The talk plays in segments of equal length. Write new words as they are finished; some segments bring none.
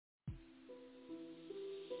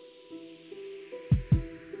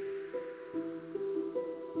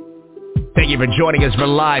Thank you for joining us for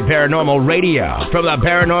Live Paranormal Radio. From the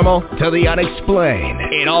paranormal to the unexplained,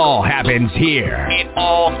 it all happens here. It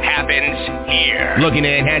all happens here. Looking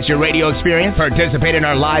to enhance your radio experience? Participate in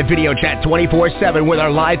our live video chat 24/7 with our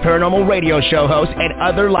Live Paranormal Radio show hosts and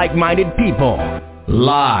other like-minded people.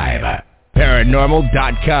 Live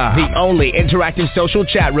Paranormal.com, the only interactive social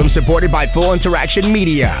chat room supported by Full Interaction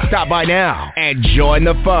Media. Stop by now and join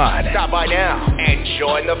the fun.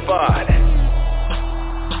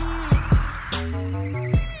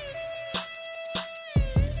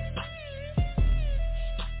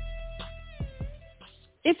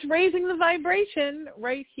 It's Raising the Vibration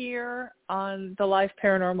right here on the Live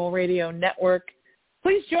Paranormal Radio Network.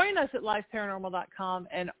 Please join us at liveparanormal.com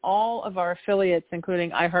and all of our affiliates,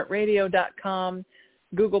 including iHeartRadio.com,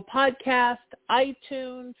 Google Podcast,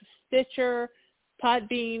 iTunes, Stitcher,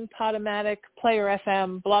 Podbean, Podomatic, Player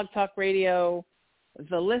FM, Blog Talk Radio.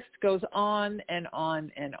 The list goes on and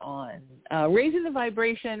on and on. Raising the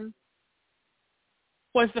Vibration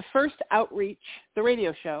was the first outreach, the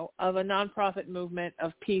radio show, of a nonprofit movement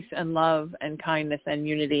of peace and love and kindness and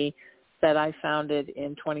unity that I founded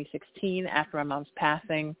in 2016 after my mom's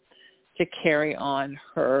passing to carry on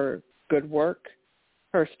her good work,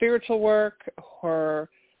 her spiritual work, her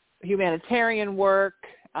humanitarian work,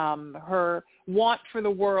 her want for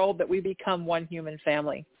the world that we become one human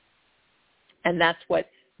family. And that's what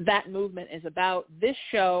that movement is about. This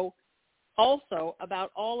show also about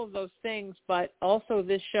all of those things, but also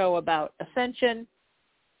this show about ascension.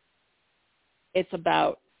 It's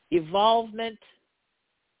about evolvement.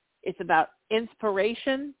 It's about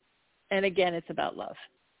inspiration. And again, it's about love.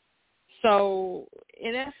 So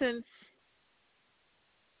in essence,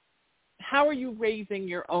 how are you raising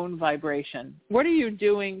your own vibration? What are you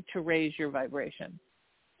doing to raise your vibration?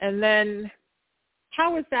 And then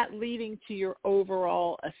how is that leading to your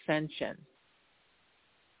overall ascension?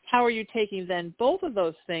 How are you taking then both of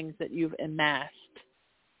those things that you've amassed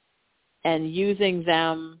and using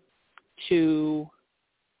them to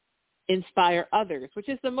inspire others, which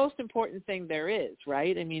is the most important thing there is,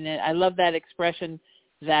 right? I mean, I love that expression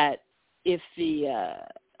that if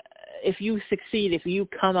you succeed, if you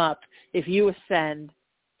come up, if you ascend,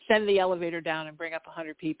 send the elevator down and bring up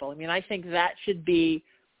 100 people. I mean, I think that should be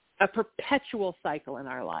a perpetual cycle in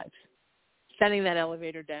our lives, sending that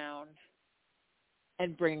elevator down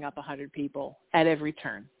and bringing up 100 people at every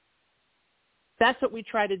turn. That's what we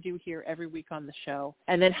try to do here every week on the show.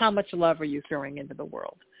 And then how much love are you throwing into the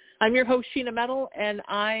world? I'm your host, Sheena Metal, and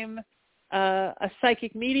I'm a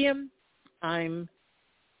psychic medium. I'm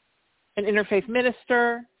an interfaith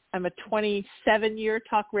minister. I'm a 27-year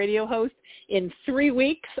talk radio host. In 3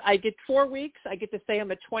 weeks, 4 weeks, I get to say I'm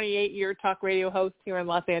a 28-year talk radio host here in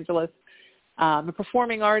Los Angeles. I'm a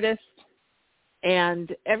performing artist.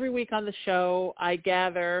 And every week on the show, I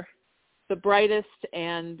gather the brightest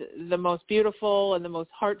and the most beautiful and the most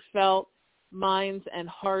heartfelt minds and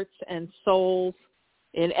hearts and souls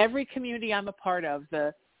in every community I'm a part of,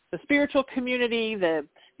 the spiritual community, the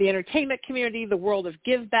entertainment community, the world of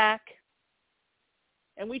give back.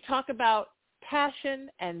 And we talk about passion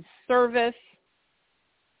and service.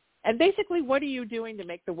 And basically, what are you doing to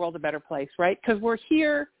make the world a better place, right? Because we're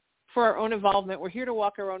here for our own involvement. We're here to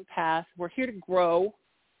walk our own path. We're here to grow.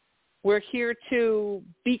 We're here to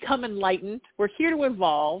become enlightened. We're here to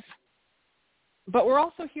evolve. But we're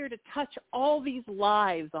also here to touch all these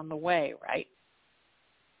lives on the way, right?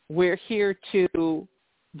 We're here to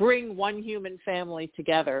bring one human family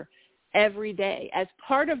together every day. As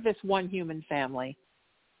part of this one human family,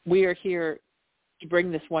 we are here to bring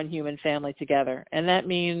this one human family together. And that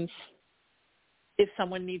means if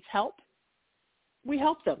someone needs help, we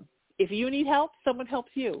help them. If you need help, someone helps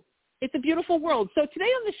you. It's a beautiful world. So today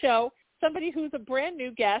on the show, somebody who's a brand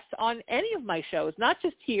new guest on any of my shows, not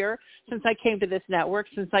just here since I came to this network,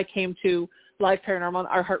 since I came to Live Paranormal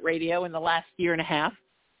and iHeartRadio in the last year and a half,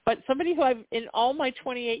 but somebody who in all my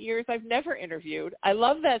 28 years, I've never interviewed. I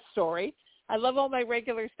love that story. I love all my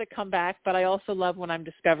regulars that come back, but I also love when I'm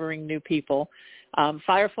discovering new people.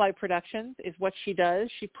 Firefly Productions is what she does.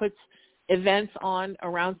 She puts events on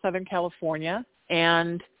around Southern California,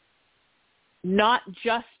 and not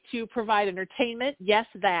just to provide entertainment, yes,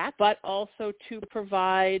 that, but also to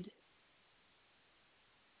provide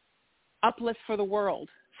uplift for the world.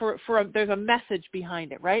 There's a message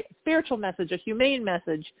behind it, right? A spiritual message, a humane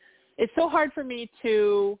message. It's so hard for me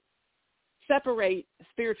to separate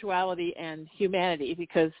spirituality and humanity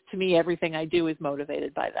because, to me, everything I do is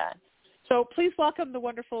motivated by that. So please welcome the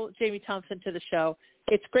wonderful Jaimy Thompson to the show.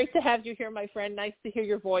 It's great to have you here, my friend. Nice to hear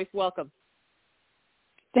your voice. Welcome.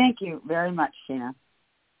 Thank you very much, Sheena.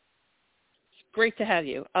 It's great to have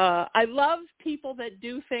you. I love people that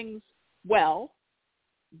do things well,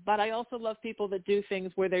 but I also love people that do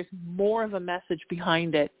things where there's more of a message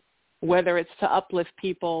behind it, whether it's to uplift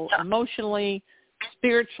people emotionally,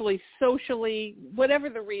 spiritually, socially, whatever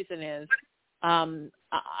the reason is.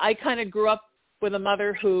 I kind of grew up with a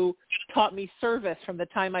mother who taught me service from the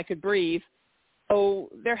time I could breathe. So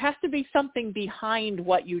there has to be something behind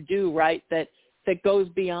what you do, right, that goes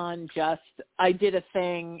beyond just I did a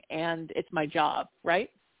thing and it's my job, right?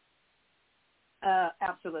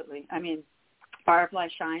 Absolutely. I mean, Firefly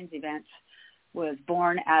Shines events was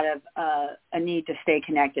born out of a need to stay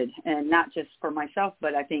connected, and not just for myself,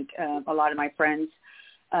 but I think a lot of my friends,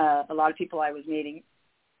 a lot of people I was meeting.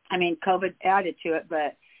 I mean, COVID added to it,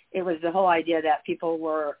 but it was the whole idea that people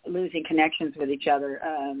were losing connections with each other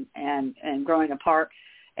and growing apart.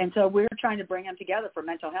 And so we were trying to bring them together for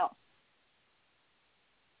mental health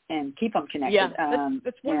and keep them connected. Yeah,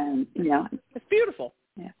 that's wonderful. And, you know, it's beautiful.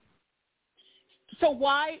 Yeah. So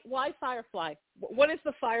why Firefly? What does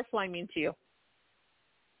the Firefly mean to you?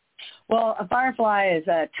 Well, a firefly is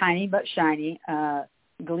tiny but shiny,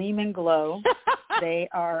 gleam and glow. They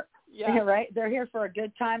are, right? They're here for a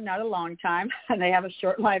good time, not a long time. They have a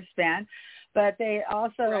short lifespan, but they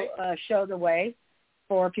also show the way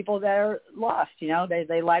for people that are lost. You know,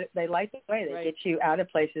 they light the way. They get you out of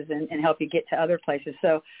places and help you get to other places.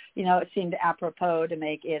 So, you know, it seemed apropos to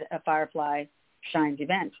make it a Firefly Shines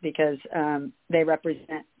event because they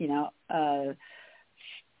represent, you know,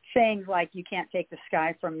 sayings like you can't take the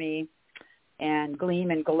sky from me and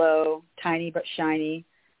gleam and glow, tiny but shiny.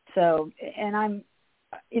 So, and I'm,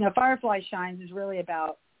 you know, Firefly Shines is really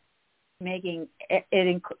about making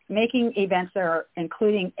events that are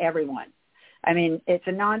including everyone. I mean, it's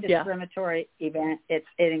a non-discriminatory event. It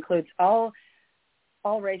includes all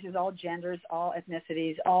races, all genders, all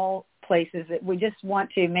ethnicities, all places. We just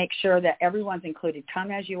want to make sure that everyone's included.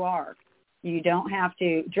 Come as you are. You don't have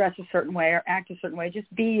to dress a certain way or act a certain way.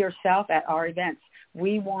 Just be yourself at our events.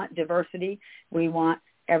 We want diversity. We want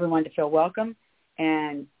everyone to feel welcome,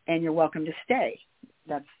 and you're welcome to stay.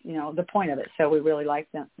 That's, you know, the point of it. So we really like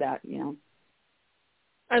that, you know.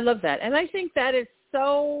 I love that. And I think that is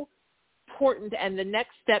so important. And the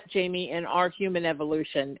next step, Jaimy, in our human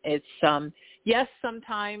evolution, it's, yes,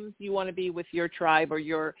 sometimes you want to be with your tribe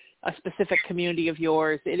or a specific community of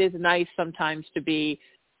yours. It is nice sometimes to be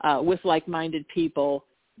with like-minded people.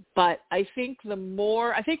 But I think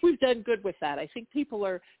we've done good with that. I think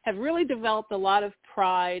people have really developed a lot of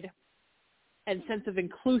pride and sense of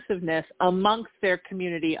inclusiveness amongst their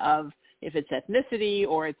community of, if it's ethnicity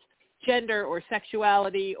or it's gender or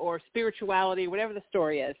sexuality or spirituality, whatever the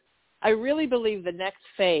story is. I really believe the next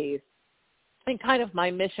phase, and kind of my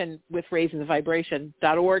mission with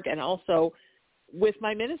raisingthevibration.org and also with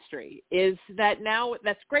my ministry, is that now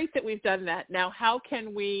that's great that we've done that. Now, how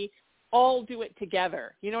can we all do it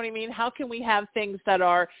together? You know what I mean? How can we have things that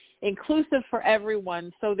are inclusive for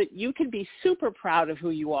everyone so that you can be super proud of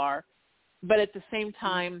who you are, but at the same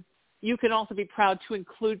time, you can also be proud to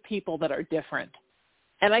include people that are different.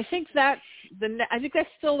 And I think that's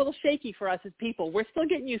still a little shaky for us as people. We're still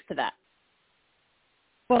getting used to that.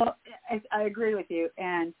 Well, I agree with you.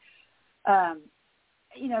 And,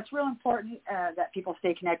 you know, it's real important that people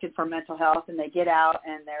stay connected for mental health and they get out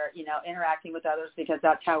and they're, you know, interacting with others, because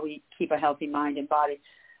that's how we keep a healthy mind and body.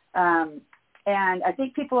 And I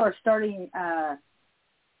think people are starting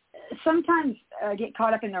sometimes get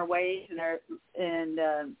caught up in their ways and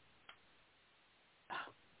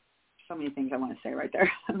so many things I want to say right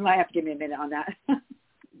there. You might have to give me a minute on that.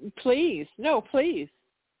 Please. No, please.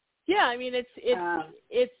 Yeah, I mean,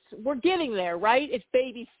 it's we're getting there, right? It's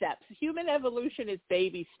baby steps. Human evolution is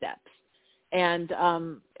baby steps. And,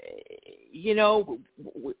 you know,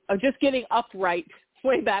 just getting upright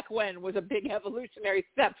way back when was a big evolutionary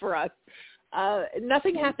step for us.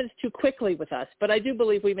 Nothing happens too quickly with us, but I do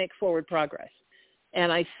believe we make forward progress.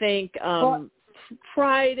 And I think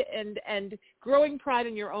pride and growing pride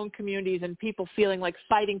in your own communities and people feeling like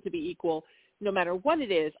fighting to be equal, no matter what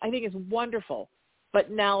it is, I think is wonderful.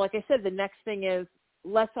 But now, like I said, the next thing is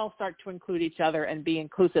let's all start to include each other and be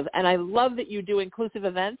inclusive. And I love that you do inclusive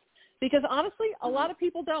events, because honestly, a lot of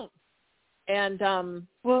people don't. And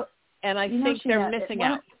I think they're missing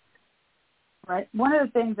out. Right. One of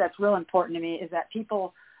the things that's real important to me is that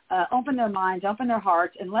people open their minds, open their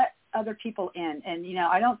hearts, and let other people in. And, you know,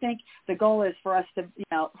 I don't think the goal is for us to, you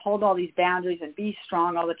know, hold all these boundaries and be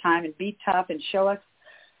strong all the time and be tough and show us.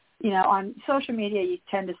 You know, on social media, you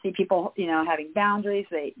tend to see people, you know, having boundaries.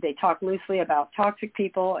 They talk loosely about toxic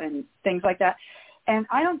people and things like that. And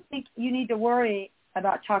I don't think you need to worry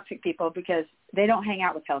about toxic people because they don't hang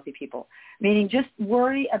out with healthy people. Meaning just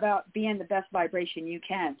worry about being the best vibration you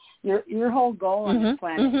can. Your whole goal on this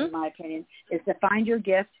planet, in my opinion, is to find your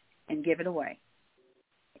gift and give it away.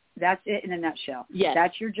 That's it in a nutshell. Yes.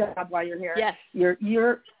 That's your job while you're here. Yes.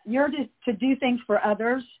 You're to do things for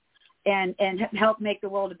others and help make the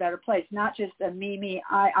world a better place, not just a me,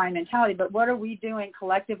 I mentality, but what are we doing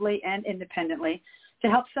collectively and independently to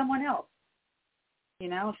help someone else? You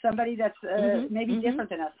know, somebody that's maybe different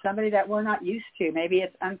than us, somebody that we're not used to. Maybe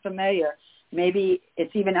it's unfamiliar. Maybe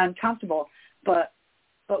it's even uncomfortable. But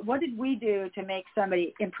what did we do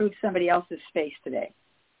to improve somebody else's space today?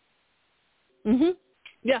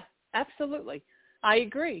 Yeah, absolutely. I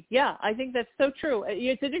agree. Yeah, I think that's so true.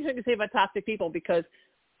 It's interesting to say about toxic people because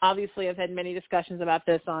obviously I've had many discussions about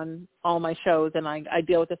this on all my shows, and I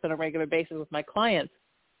deal with this on a regular basis with my clients.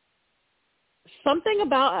 Something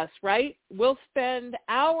about us, right? We'll spend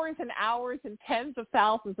hours and hours and tens of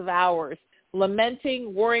thousands of hours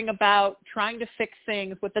lamenting, worrying about, trying to fix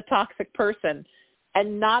things with the toxic person,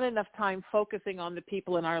 and not enough time focusing on the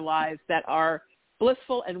people in our lives that are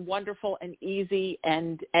blissful and wonderful and easy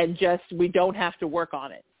and just we don't have to work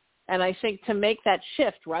on it. And I think to make that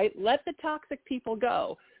shift, right, let the toxic people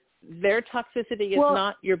go. Their toxicity is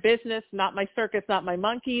not your business, not my circus, not my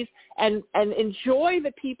monkeys, and enjoy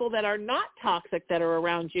the people that are not toxic that are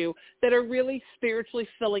around you that are really spiritually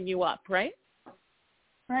filling you up, right?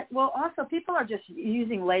 Right. Well, also, people are just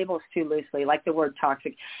using labels too loosely, like the word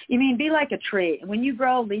toxic. You mean be like a tree. When you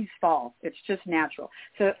grow, leaves fall. It's just natural.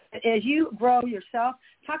 So as you grow yourself,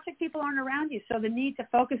 toxic people aren't around you, so the need to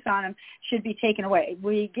focus on them should be taken away.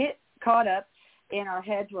 We get caught up in our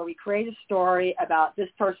heads where we create a story about this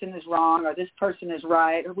person is wrong or this person is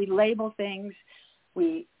right, or we label things.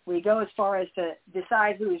 We go as far as to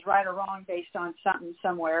decide who is right or wrong based on something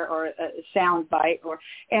somewhere or a sound bite.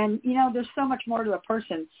 And, you know, there's so much more to a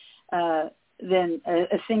person than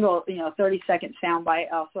a single, 30-second sound bite.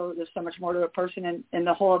 Also, there's so much more to a person in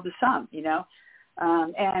the whole of the sum,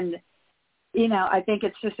 and, I think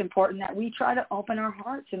it's just important that we try to open our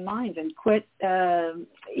hearts and minds and quit,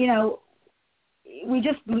 we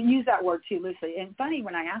just use that word too loosely. And funny,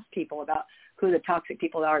 when I ask people about who the toxic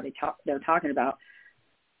people are they're talking about,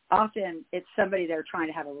 often it's somebody they're trying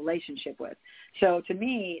to have a relationship with. So to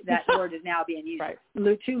me, that word is now being used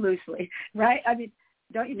too loosely, right? I mean,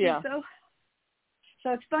 don't you think so?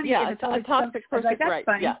 So it's funny. Yeah, it's always a toxic person, like, that's right.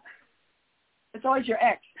 funny. Yeah. It's always your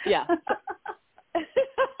ex. Yeah.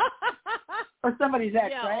 Or somebody's ex,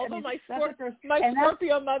 yeah, right? Although my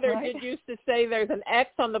Scorpio mother did used to say there's an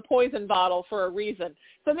X on the poison bottle for a reason.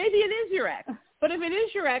 So maybe it is your ex. But if it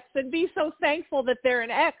is your ex, then be so thankful that they're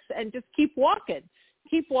an ex and just keep walking.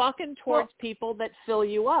 Keep walking towards people that fill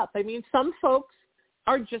you up. I mean, some folks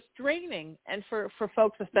are just draining. And for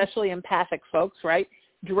folks, especially empathic folks, right,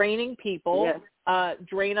 draining people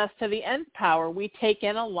drain us to the nth power. We take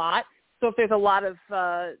in a lot. So if there's a lot of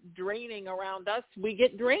draining around us, we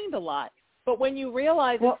get drained a lot. But when you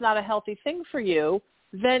realize it's not a healthy thing for you,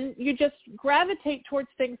 then you just gravitate towards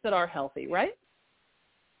things that are healthy, right?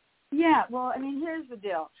 Yeah, well, I mean, here's the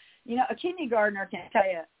deal. A kindergartner can tell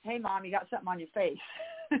you, hey, Mom, you got something on your face.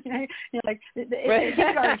 A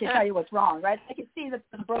kindergartner can tell you what's wrong, right? They can see the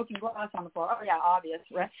broken glass on the floor. Oh, yeah, obvious,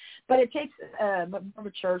 right? But it takes a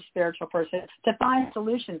mature spiritual person to find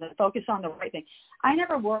solutions and focus on the right thing. I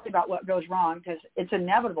never worry about what goes wrong because it's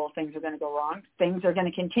inevitable things are going to go wrong. Things are going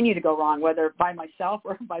to continue to go wrong, whether by myself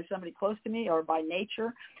or by somebody close to me or by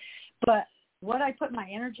nature. But what I put my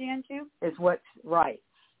energy into is what's right.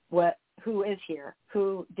 Who is here,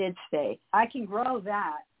 who did stay. I can grow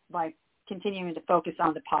that by continuing to focus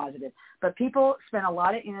on the positive. But people spend a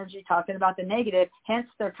lot of energy talking about the negative, hence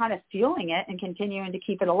they're kind of fueling it and continuing to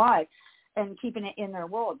keep it alive and keeping it in their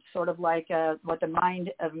world, sort of like what the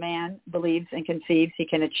mind of man believes and conceives he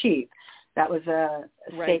can achieve. That was a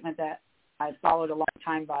statement that I followed a long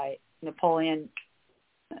time by Napoleon.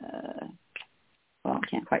 I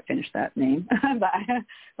can't quite finish that name,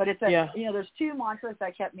 but it's there's two mantras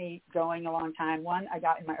that kept me going a long time. One I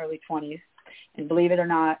got in my early 20s, and believe it or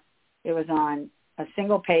not, it was on a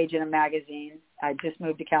single page in a magazine. I just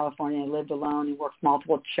moved to California. I lived alone and worked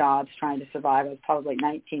multiple jobs trying to survive. I was probably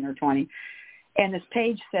 19 or 20. And this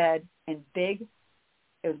page said in big,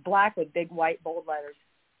 it was black with big white bold letters.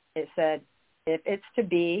 It said, if it's to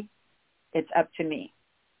be, it's up to me.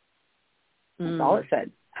 That's all it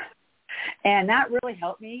said. And that really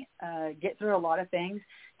helped me get through a lot of things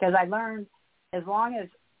because I learned as long as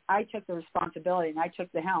I took the responsibility and I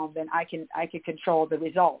took the helm, then I could control the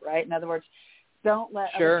result, right? In other words, don't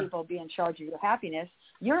let other people be in charge of your happiness.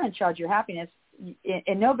 You're in charge of your happiness,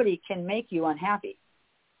 and nobody can make you unhappy.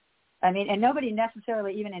 I mean, and nobody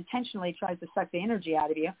necessarily even intentionally tries to suck the energy out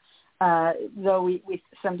of you, though we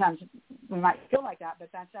sometimes we might feel like that, but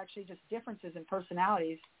that's actually just differences in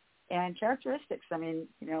personalities and characteristics. I mean,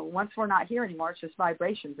 once we're not here anymore, it's just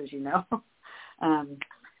vibrations, as you know.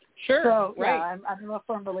 Sure. So, right. yeah, I'm a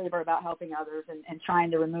firm believer about helping others and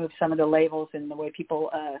trying to remove some of the labels and the way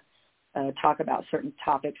people talk about certain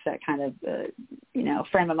topics that kind of,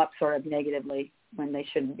 frame them up sort of negatively when they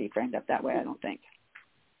shouldn't be framed up that way, I don't think.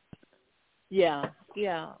 Yeah.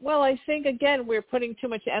 Well, I think, again, we're putting too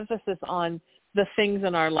much emphasis on the things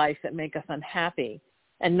in our life that make us unhappy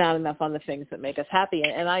and not enough on the things that make us happy.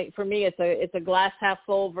 And for me, it's a glass half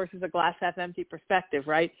full versus a glass half empty perspective,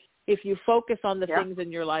 right? If you focus on the things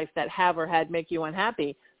in your life that have or had make you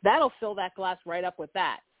unhappy, that'll fill that glass right up with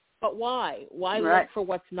that. But why? Why look for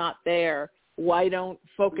what's not there? Why don't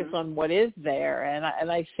focus on what is there?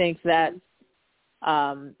 And I think that,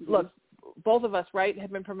 look, both of us, right,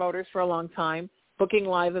 have been promoters for a long time, booking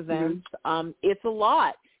live events. It's a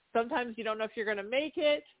lot. Sometimes you don't know if you're going to make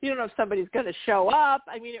it. You don't know if somebody's going to show up.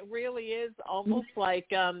 I mean, it really is almost like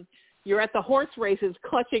you're at the horse races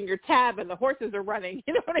clutching your tab and the horses are running.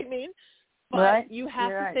 You know what I mean? But you have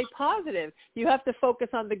to stay positive. You have to focus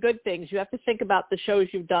on the good things. You have to think about the shows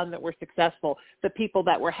you've done that were successful, the people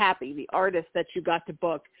that were happy, the artists that you got to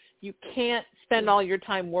book. You can't spend all your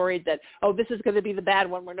time worried that, this is going to be the bad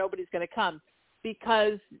one where nobody's going to come,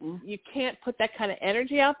 because you can't put that kind of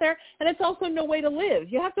energy out there. And it's also no way to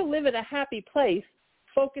live. You have to live in a happy place,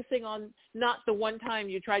 focusing on not the one time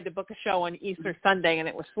you tried to book a show on Easter Sunday and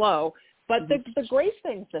it was slow, but the great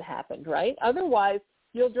things that happened, right? Otherwise,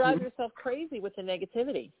 you'll drive yourself crazy with the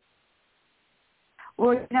negativity.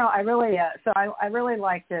 Well, I really, I really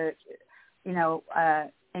like to,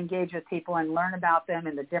 engage with people and learn about them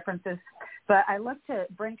and the differences. But I look to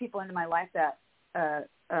bring people into my life that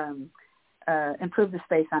improve the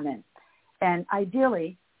space I'm in. And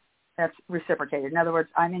ideally, that's reciprocated. In other words,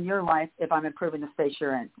 I'm in your life if I'm improving the space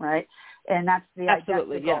you're in, right? And that's the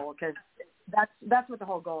goal, because that's what the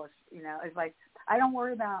whole goal is, is like, I don't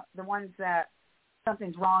worry about the ones that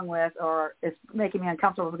something's wrong with or it's making me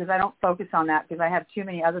uncomfortable, because I don't focus on that, because I have too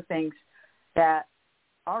many other things that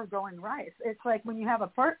are going right. It's like when you have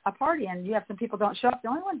a party and you have some people don't show up, the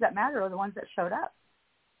only ones that matter are the ones that showed up.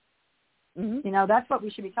 That's what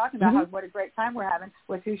we should be talking about, what a great time we're having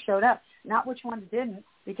with who showed up, not which ones didn't,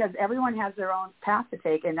 because everyone has their own path to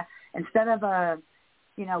take. And instead of,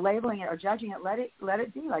 labeling it or judging it, let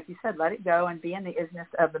it be, like you said, let it go and be in the isness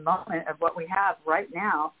of the moment of what we have right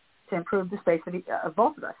now to improve the space of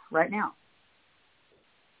both of us right now.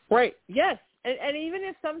 Right. Yes. And even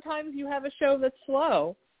if sometimes you have a show that's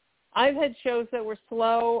slow, I've had shows that were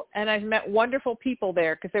slow and I've met wonderful people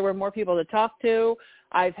there because there were more people to talk to.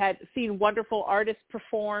 I've seen wonderful artists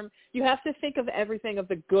perform. You have to think of everything, of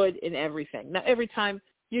the good in everything. Now, every time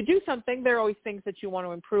you do something, there are always things that you want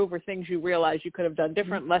to improve or things you realize you could have done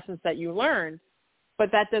different, lessons that you learned.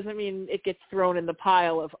 But that doesn't mean it gets thrown in the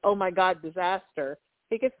pile of, oh, my God, disaster.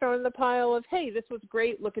 It gets thrown in the pile of, hey, this was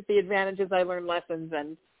great. Look at the advantages. I learned lessons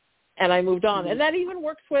and I moved on. And that even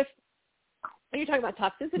works with, when you're talking about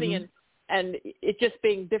toxicity and it just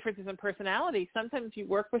being differences in personality. Sometimes you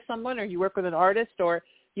work with someone or you work with an artist or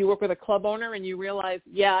you work with a club owner and you realize,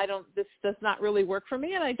 this does not really work for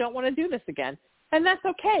me and I don't want to do this again. And that's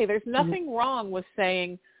okay. There's nothing wrong with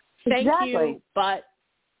saying, thank you, but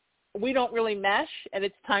we don't really mesh and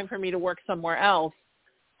it's time for me to work somewhere else.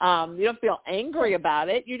 You don't feel angry about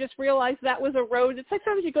it. You just realize that was a road. It's like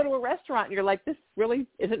sometimes you go to a restaurant and you're like, this really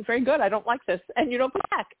isn't very good. I don't like this. And you don't go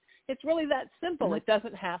back. It's really that simple. It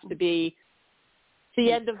doesn't have to be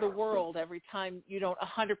the end of the world every time you don't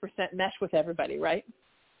 100% mesh with everybody, right?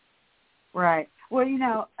 Right. Well,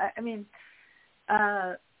 I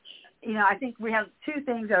think we have two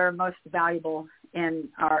things that are most valuable in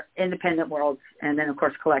our independent worlds and then, of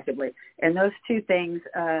course, collectively. And those two things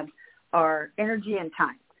are energy and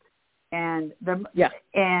time. And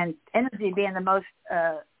and energy being the most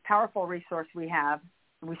powerful resource we have,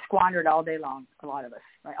 we squander it all day long, a lot of us,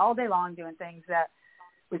 right? All day long doing things that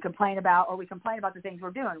we complain about, or we complain about the things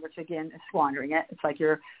we're doing, which again is squandering it. It's like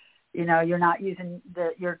you're not using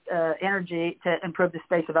your energy to improve the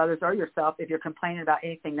space of others or yourself if you're complaining about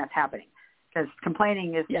anything that's happening, because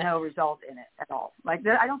complaining is no result in it at all. Like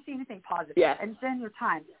I don't see anything positive. Yes. And then your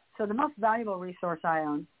time. So the most valuable resource I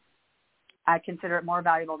own, I consider it more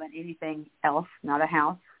valuable than anything else, not a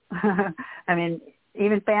house. I mean,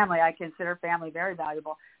 even family, I consider family very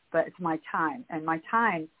valuable, but it's my time. And my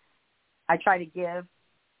time I try to give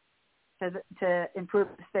to improve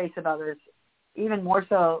the space of others, even more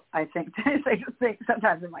so, I think,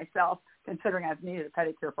 sometimes in myself, considering I've needed a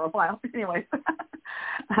pedicure for a while. Anyway,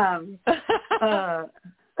 I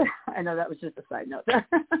know that was just a side note there.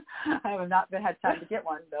 I have not had time to get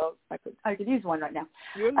one, though. I could use one right now.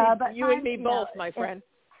 You and me both, my friend.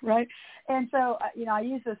 Right? And so, I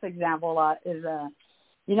use this example a lot is,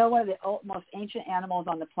 one of the most ancient animals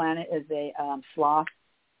on the planet is a sloth.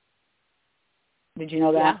 Did you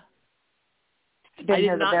know that? Yeah. It's been I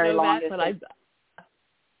here did the not very know longest. that, but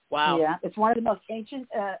wow. Yeah, it's one of the most ancient,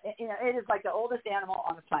 it is like the oldest animal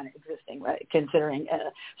on the planet existing, right, considering.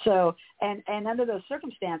 And under those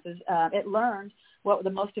circumstances, it learned what the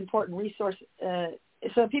most important resource.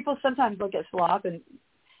 So people sometimes look at sloth, and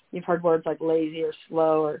you've heard words like lazy or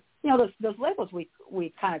slow, or, those labels we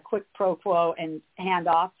kind of quick pro quo and hand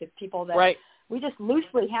off to people that right. We just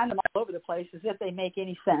loosely hand them all over the place as if they make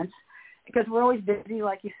any sense. Because we're always busy,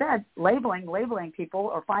 like you said, labeling people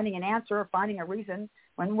or finding an answer or finding a reason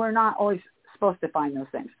when we're not always supposed to find those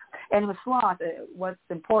things. And with sloth, what's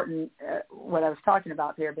important, what I was talking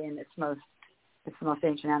about here being it's the most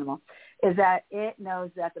ancient animal, is that it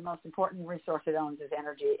knows that the most important resource it owns is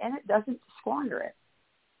energy, and it doesn't squander it.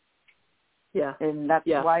 Yeah. And that's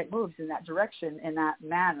why it moves in that direction, in that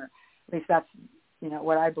manner. At least that's,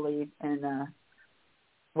 what I believe in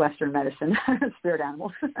Western medicine, spirit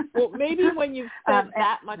animals. Well, maybe when you've spent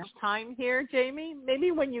that much time here, Jaimy,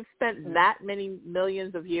 maybe when you've spent that many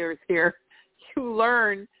millions of years here, you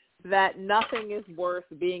learn that nothing is worth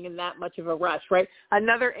being in that much of a rush, right?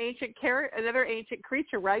 Another ancient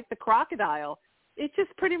creature, right? The crocodile. It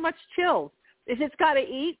just pretty much chills. If it's got to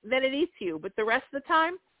eat, then it eats you. But the rest of the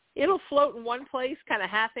time, it'll float in one place, kind of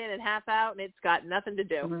half in and half out, and it's got nothing to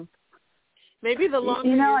do. Mm-hmm. Maybe the longer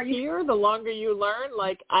you're here, the longer you learn,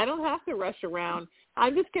 like, I don't have to rush around.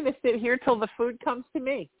 I'm just going to sit here till the food comes to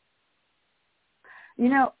me.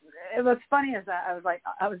 What's funny is that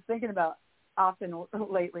I was thinking about often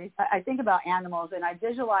lately, I think about animals, and I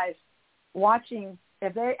visualize watching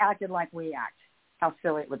if they acted like we act, how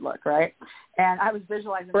silly it would look, right? And I was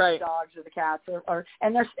visualizing the dogs or the cats, and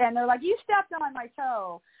they're like, you stepped on my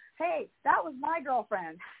toe. Hey, that was my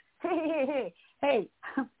girlfriend. Hey,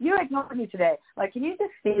 you ignored me today. Like, can you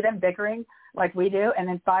just see them bickering like we do, and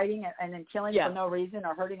then fighting and then killing for no reason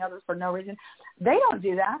or hurting others for no reason? They don't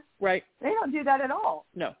do that. Right. They don't do that at all.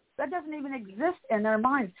 No. That doesn't even exist in their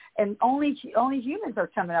minds. And only humans are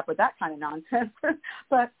coming up with that kind of nonsense.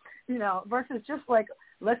 But, versus just like,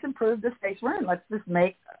 let's improve the space we're in. Let's just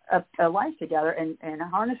make a life together and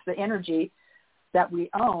harness the energy that we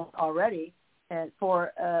own already and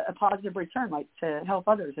for a positive return, like to help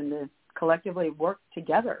others and to collectively work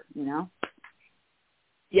together,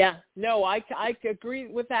 Yeah, no, I agree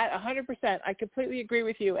with that 100%. I completely agree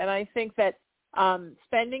with you. And I think that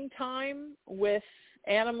spending time with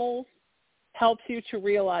animals helps you to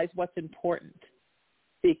realize what's important,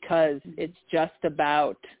 because it's just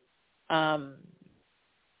about love,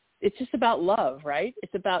 right?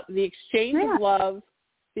 It's about the exchange of love,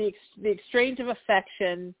 the exchange of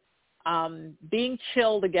affection, being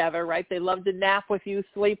chill together, right? They love to nap with you,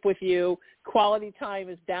 sleep with you. Quality time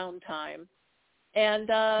is downtime. And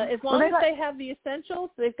as long as they have the essentials,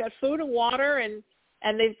 they've got food and water and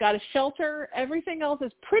they've got a shelter, everything else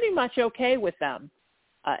is pretty much okay with them,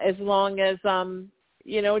 as long as,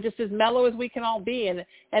 just as mellow as we can all be. And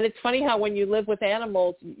it's funny how when you live with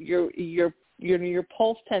animals, your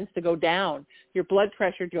pulse tends to go down. Your blood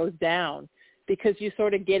pressure goes down because you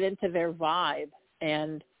sort of get into their vibe,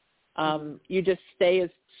 and you just stay as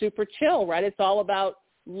super chill, right? It's all about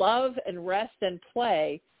love and rest and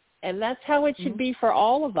play, and that's how it should be for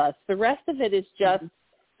all of us. The rest of it is just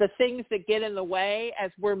the things that get in the way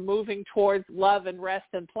as we're moving towards love and rest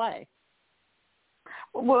and play.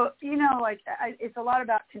 Well, it's a lot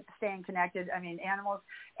about staying connected. I mean, animals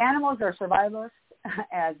are survivalists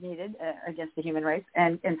as needed against the human race,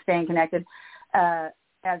 and staying connected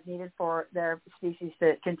as needed for their species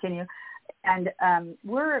to continue. And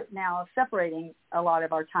we're now separating a lot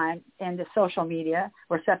of our time into social media.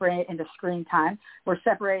 We're separating it into screen time. We're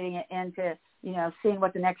separating it into, seeing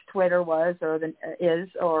what the next Twitter was or the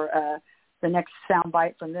next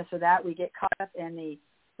soundbite from this or that. We get caught up in the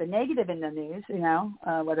negative in the news,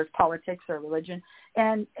 whether it's politics or religion.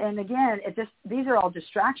 And again, these are all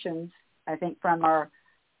distractions, I think, from our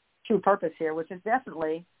true purpose here, which is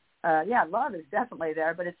definitely love is definitely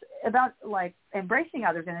there, but it's about like embracing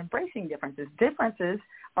others and embracing differences. Differences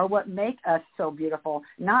are what make us so beautiful.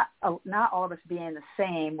 Not all of us being the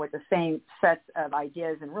same with the same sets of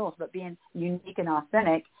ideas and rules, but being unique and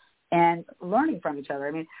authentic and learning from each other.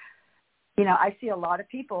 I mean, I see a lot of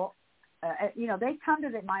people, they come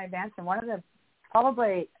to my events, and one of the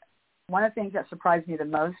things that surprised me the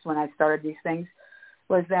most when I started these things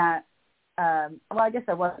was that, I guess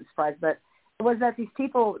I wasn't surprised, but was that these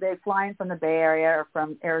people, they fly in from the Bay Area or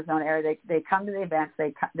from Arizona area. They come to the events.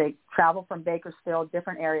 They travel from Bakersfield,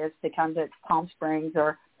 different areas. They come to Palm Springs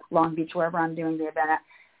or Long Beach, wherever I'm doing the event at.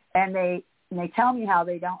 And they tell me how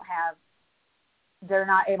they're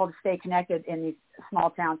not able to stay connected in these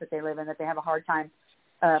small towns that they live in, that they have a hard time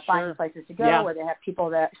finding places to go, where they have people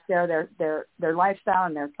that share their lifestyle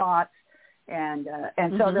and their thoughts. And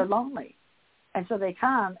so they're lonely. And so they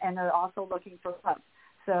come, and they're also looking for love.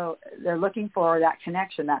 So they're looking for that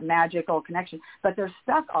connection, that magical connection. But they're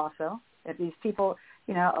stuck also. If these people,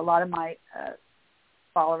 a lot of my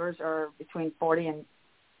followers are between 40 and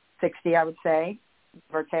 60, I would say,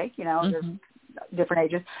 give or take. There's different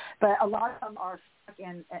ages. But a lot of them are stuck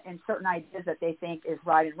in certain ideas that they think is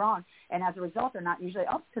right and wrong. And as a result, they're not usually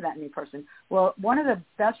up to that new person. Well, one of the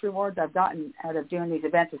best rewards I've gotten out of doing these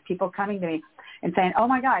events is people coming to me and saying, oh,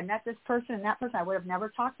 my God, I met this person and that person. I would have never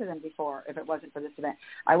talked to them before if it wasn't for this event.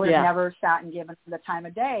 I would have never sat and given them the time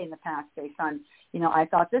of day in the past based on, I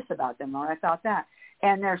thought this about them or I thought that.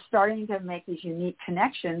 And they're starting to make these unique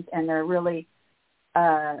connections, and they're really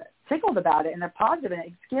tickled about it, and they're positive, and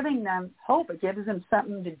it's giving them hope. It gives them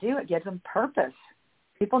something to do. It gives them purpose.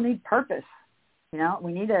 People need purpose.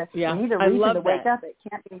 We need a reason to wake up. It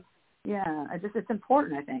can't be. It's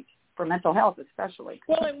important, I think, for mental health especially.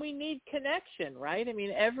 Well, and we need connection, right? I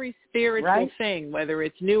mean, every spiritual thing, whether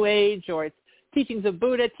it's New Age or it's teachings of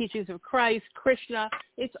Buddha, teachings of Christ, Krishna,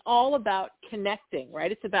 it's all about connecting,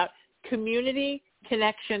 right? It's about community,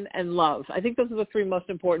 connection, and love. I think those are the three most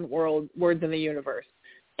important words in the universe.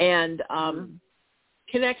 And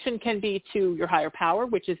connection can be to your higher power,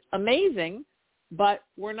 which is amazing, but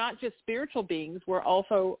we're not just spiritual beings. We're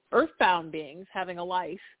also earthbound beings having a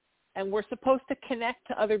life, and we're supposed to connect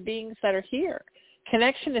to other beings that are here.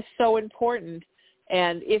 Connection is so important,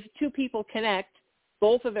 and if two people connect,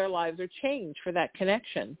 both of their lives are changed for that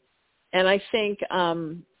connection. And I think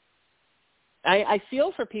I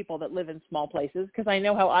feel for people that live in small places, because I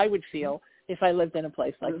know how I would feel if I lived in a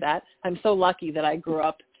place like that. I'm so lucky that I grew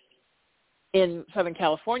up in Southern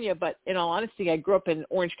California, but in all honesty, I grew up in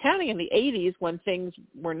Orange County in the 80s when things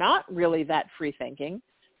were not really that free-thinking,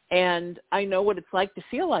 and I know what it's like to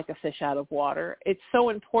feel like a fish out of water. It's so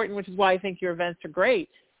important, which is why I think your events are great.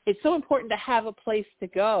 It's so important to have a place to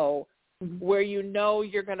go where you're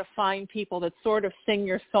going to find people that sort of sing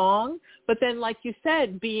your song, but then, like you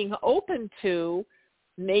said, being open to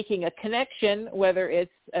making a connection, whether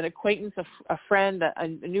it's an acquaintance, a friend, a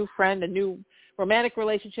new friend, a new romantic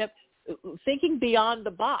relationship, thinking beyond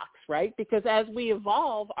the box, right? Because as we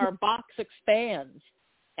evolve, our box expands,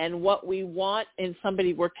 and what we want in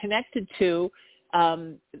somebody we're connected to,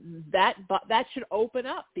 that should open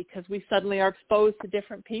up, because we suddenly are exposed to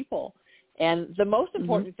different people. And the most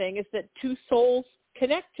important thing is that two souls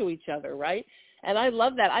connect to each other, right? And I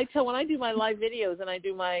love that. When I do my live videos and I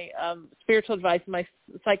do my spiritual advice, my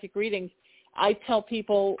psychic readings, I tell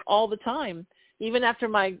people all the time, even after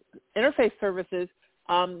my interfaith services,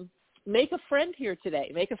 make a friend here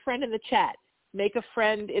today. Make a friend in the chat. Make a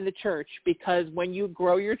friend in the church, because when you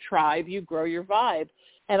grow your tribe, you grow your vibe.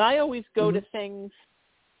 And I always go to things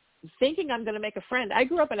thinking I'm going to make a friend. I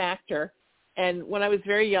grew up an actor, and when I was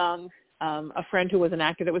very young, a friend who was an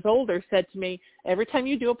actor that was older said to me, every time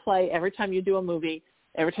you do a play, every time you do a movie,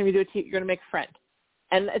 every time you do a TV, you're going to make a friend.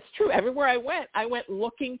 And it's true. Everywhere I went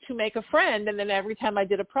looking to make a friend, and then every time I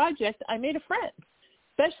did a project, I made a friend.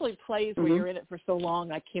 Especially plays where you're in it for so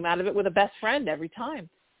long. I came out of it with a best friend every time.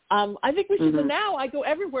 I think we should now. I go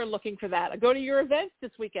everywhere looking for that. I go to your events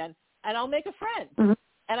this weekend, and I'll make a friend.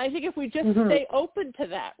 And I think if we just stay open to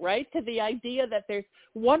that, right, to the idea that there's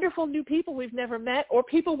wonderful new people we've never met, or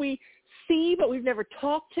people we see but we've never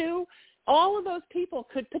talked to, all of those people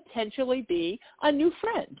could potentially be a new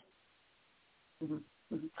friend.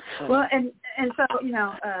 Well, and so,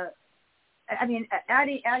 I mean,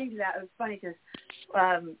 adding to that, it was funny because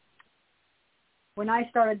when I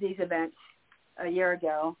started these events a year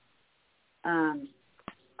ago,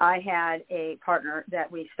 I had a partner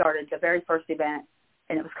that we started the very first event,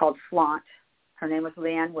 and it was called Flaunt. Her name was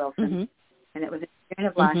Leanne Wilson, and it was in June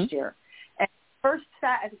of last year. And first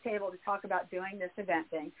sat at the table to talk about doing this event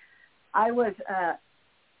thing. I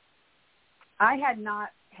had not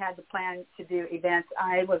had the plan to do events.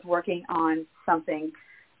 I was working on something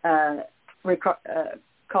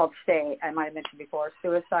called Stay. I might have mentioned before,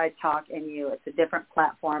 Suicide Talk and You. It's a different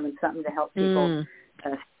platform and something to help people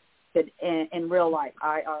in real life,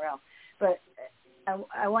 IRL. But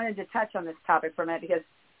I wanted to touch on this topic for a minute because,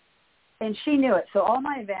 and she knew it. So all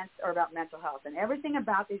my events are about mental health, and everything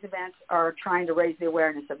about these events are trying to raise the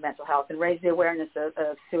awareness of mental health and raise the awareness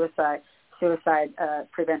of suicide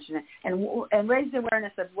prevention, and raise the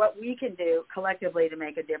awareness of what we can do collectively to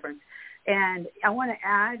make a difference. And I want to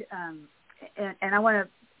add, and I want to,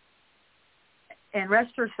 and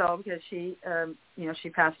rest her soul, because she, she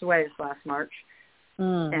passed away this last March,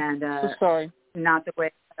 and so sorry. Not the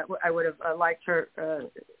way I would have liked her.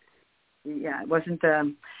 It wasn't.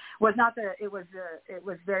 It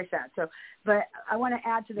was very sad. So, but I want to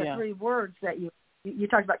add to the three words that you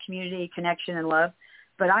talked about: community, connection, and love.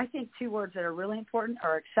 But I think two words that are really important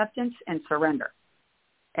are acceptance and surrender.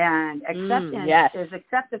 And acceptance is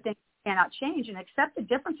accept the things you cannot change, and accept the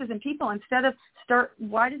differences in people instead of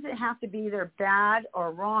why does it have to be either bad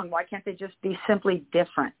or wrong? Why can't they just be simply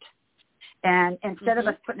different? And instead of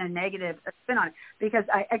us putting a negative spin on it, because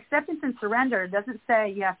acceptance and surrender doesn't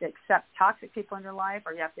say you have to accept toxic people in your life,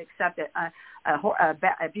 or you have to accept a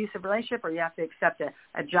abusive relationship, or you have to accept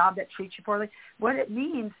a job that treats you poorly. What it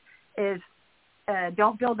means is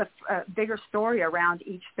don't build a bigger story around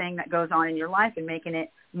each thing that goes on in your life and making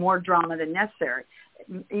it more drama than necessary.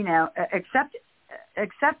 Accept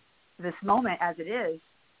this moment as it is,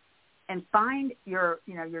 and find your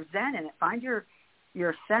zen in it. Find your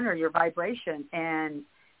center, your vibration, and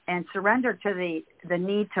surrender to the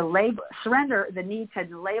need to label. Surrender the need to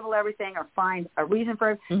label everything or find a reason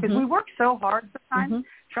for it, because we work so hard sometimes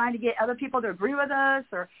trying to get other people to agree with us,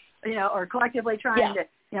 or collectively trying to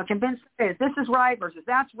convince that this is right versus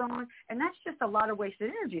that's wrong, and that's just a lot of wasted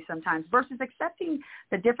energy sometimes. Versus accepting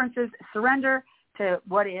the differences, surrender to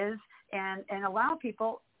what is, and allow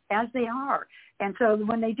people as they are. And so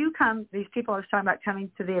when they do come, these people I was talking about coming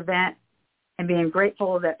to the event and being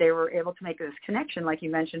grateful that they were able to make this connection, like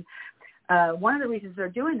you mentioned, one of the reasons they're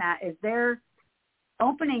doing that is they're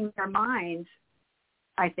opening their minds,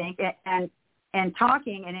 I think, and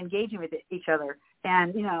talking and engaging with each other.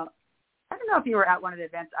 And, I don't know if you were at one of the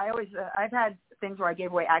events. I've had things where I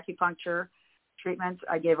gave away acupuncture treatments.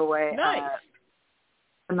 I gave away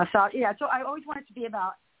a massage. Yeah, so I always want it to be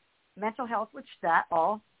about mental health, which that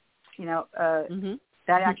all, that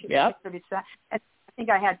actually contributes to that. And I think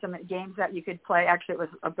I had some games that you could play. Actually, it was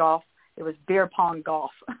a golf. It was beer pong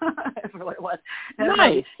golf. That's what it was.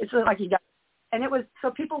 And it's like you got, and it was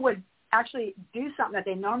so people would actually do something that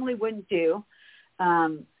they normally wouldn't do,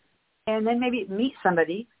 and then maybe meet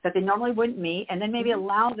somebody that they normally wouldn't meet, and then maybe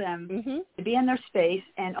allow them to be in their space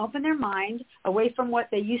and open their mind away from what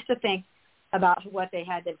they used to think about what they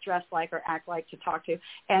had to dress like or act like to talk to.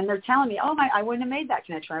 And they're telling me, I wouldn't have made that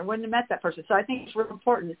connection. I wouldn't have met that person. So I think it's real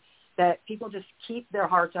important that people just keep their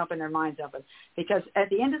hearts open, their minds open, because at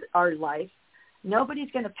the end of our life, nobody's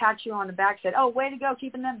going to pat you on the back and say, oh, way to go,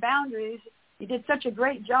 keeping them boundaries. You did such a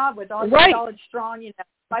great job with all your solid, strong,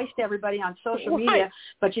 advice to everybody on social media,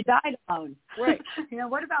 but you died alone. Right.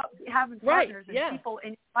 What about having partners and people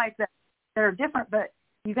in your life that are different, but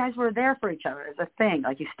you guys were there for each other as a thing.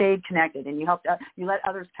 Like you stayed connected and you helped, you let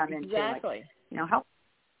others come in too. Like, help.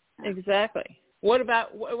 Exactly. What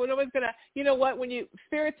about, what always going to, when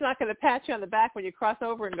Spirit's not going to pat you on the back when you cross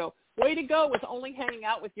over and go, way to go with only hanging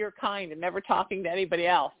out with your kind and never talking to anybody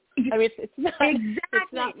else. I mean, it's not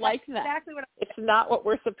it's not like that. Exactly it's not what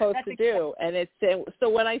we're supposed to do. And it's so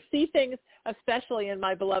when I see things, especially in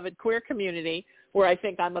my beloved queer community, where I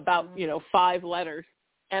think I'm about 5 letters,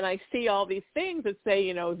 and I see all these things that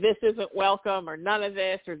say this isn't welcome, or none of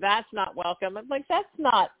this, or that's not welcome. I'm like, that's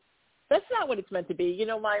not what it's meant to be.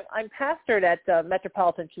 I'm pastored at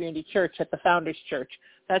Metropolitan Community Church at the Founders Church.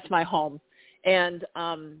 That's my home, and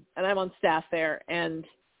I'm on staff there. And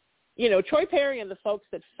Troy Perry and the folks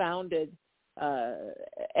that founded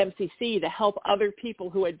MCC to help other people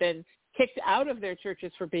who had been kicked out of their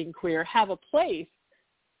churches for being queer have a place.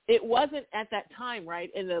 It wasn't at that time, right,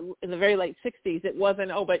 in the very late 60s, it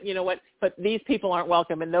wasn't, but you know what, but these people aren't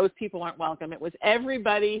welcome and those people aren't welcome. It was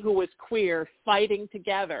everybody who was queer fighting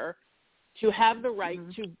together to have the right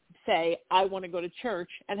to say, I want to go to church,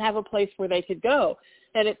 and have a place where they could go.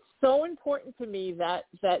 And it's so important to me that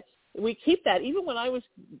we keep that. Even when I was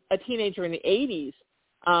a teenager in the 80s,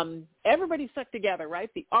 everybody stuck together, right?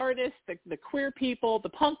 The artists, the queer people, the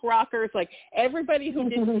punk rockers, like everybody who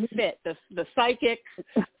didn't fit, the psychics,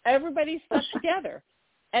 everybody stuck together.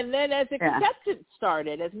 And then as acceptance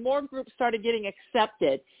started, as more groups started getting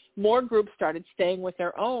accepted, more groups started staying with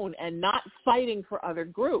their own and not fighting for other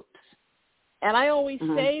groups. And I always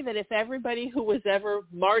say that if everybody who was ever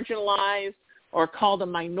marginalized or called a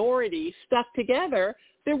minority stuck together,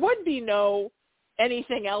 there would be no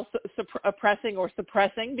anything else oppressing or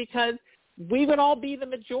suppressing, because we would all be the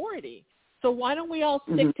majority. So why don't we all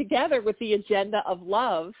stick together with the agenda of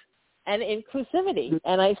love and inclusivity?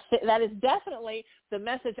 And that is definitely the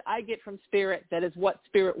message I get from Spirit. That is what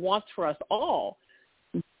Spirit wants for us all.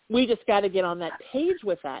 we just got to get on that page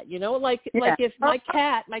with that, like if my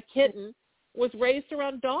kitten was raised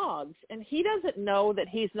around dogs and he doesn't know that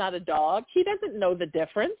he's not a dog. He doesn't know the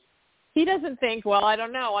difference. He doesn't think, well, I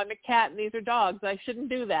don't know, I'm a cat and these are dogs. I shouldn't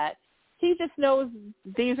do that. He just knows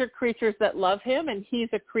these are creatures that love him and he's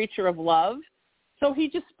a creature of love. So he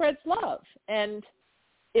just spreads love. And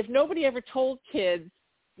if nobody ever told kids,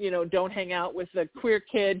 don't hang out with the queer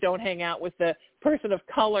kid, don't hang out with the person of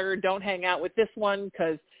color, don't hang out with this one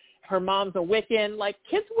because her mom's a Wiccan, like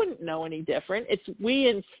kids wouldn't know any different. We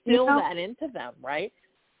instill that into them, right?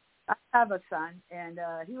 I have a son, and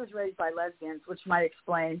he was raised by lesbians, which might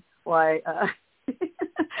explain why.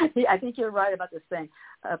 I think you're right about this thing.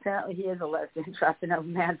 Apparently, he is a lesbian trapped in a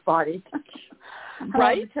man's body,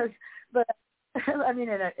 right? But I mean,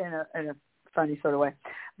 in a funny sort of way.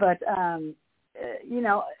 But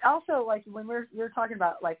also like when you're talking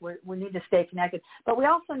about like we need to stay connected, but we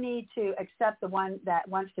also need to accept the one that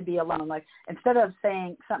wants to be alone. Like instead of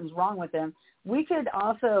saying something's wrong with them, we could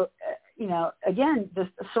also, again,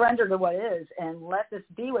 just surrender to what is and let this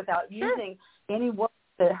be without using any words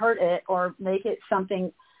that hurt it or make it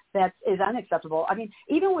something that is unacceptable. I mean,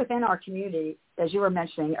 even within our community, as you were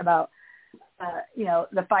mentioning about,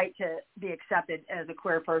 the fight to be accepted as a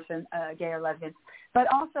queer person, gay or lesbian, but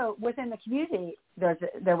also within the community,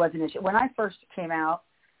 there was an issue. When I first came out,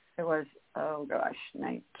 it was,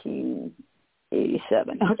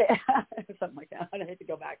 1987. Okay, something like that. I hate to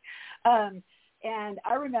go back. And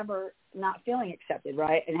I remember not feeling accepted,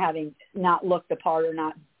 right, and having not looked the part or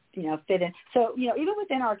not, fit in. So, even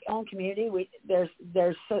within our own community, there's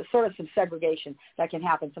sort of some segregation that can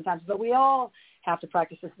happen sometimes, but we all have to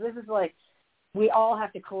practice this. This is like we all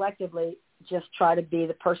have to collectively just try to be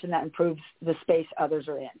the person that improves the space others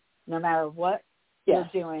are in, no matter what you're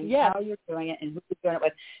doing, how you're doing it, and who you're doing it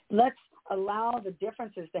with. Let's allow the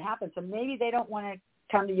differences to happen. So maybe they don't want to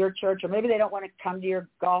come to your church, or maybe they don't want to come to your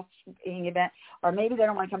golfing event, or maybe they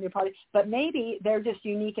don't want to come to your party, but maybe they're just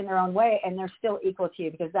unique in their own way and they're still equal to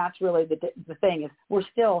you, because that's really the thing is we're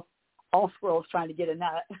still all squirrels trying to get a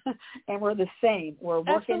nut and we're the same. We're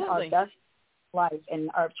working our best life and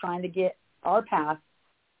are trying to get our path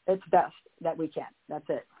its best that we can. That's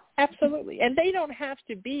it. Absolutely. And they don't have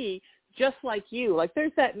to be just like you. Like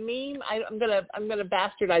there's that meme, I'm gonna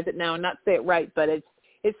bastardize it now and not say it right, but it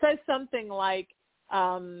says something like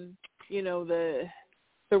the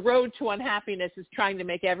road to unhappiness is trying to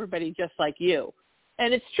make everybody just like you.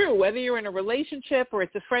 And it's true, whether you're in a relationship or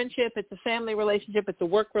it's a friendship, it's a family relationship, it's a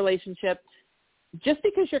work relationship, just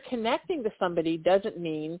because you're connecting to somebody doesn't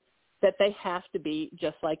mean that they have to be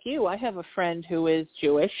just like you. I have a friend who is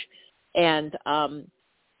Jewish, and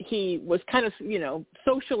he was kind of,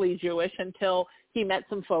 socially Jewish until he met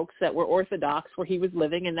some folks that were Orthodox where he was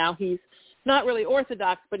living, and now he's not really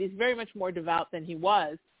Orthodox, but he's very much more devout than he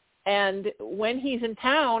was. And when he's in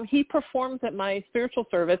town, he performs at my spiritual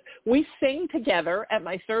service. We sing together at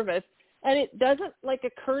my service, and it doesn't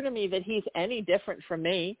occur to me that he's any different from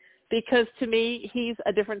me, because to me, he's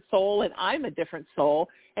a different soul and I'm a different soul.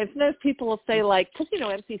 And sometimes people will say because,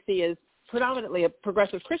 MCC is predominantly a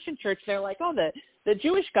progressive Christian church. They're like, oh, the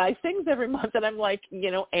Jewish guy sings every month. And I'm like,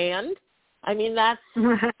 and? I mean,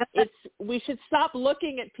 we should stop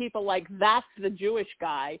looking at people like that's the Jewish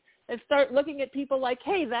guy and start looking at people like,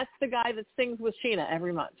 hey, that's the guy that sings with Sheena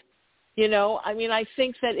every month. I mean, I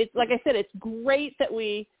think that it's, like I said, it's great that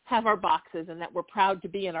we have our boxes and that we're proud to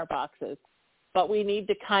be in our boxes, but we need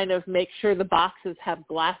to kind of make sure the boxes have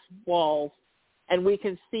glass walls and we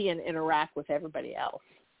can see and interact with everybody else.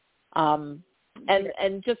 And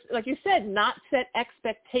just like you said, not set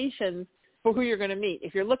expectations for who you're going to meet.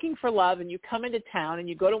 If you're looking for love and you come into town and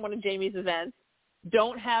you go to one of Jaimy's events,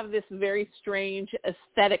 don't have this very strange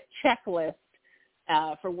aesthetic checklist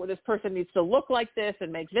for what this person needs to look like this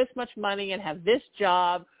and make this much money and have this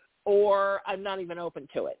job, or I'm not even open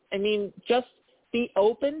to it. I mean, just be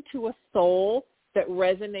open to a soul that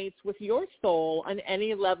resonates with your soul on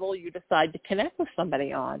any level you decide to connect with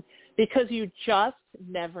somebody on, because you just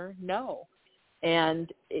never know.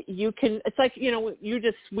 And you can, it's like,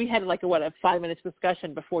 we had a 5-minute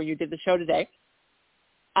discussion before you did the show today.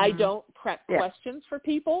 Mm-hmm. I don't prep questions for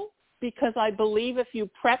people, because I believe if you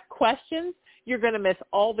prep questions, you're going to miss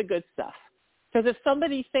all the good stuff. Because if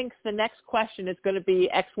somebody thinks the next question is going to be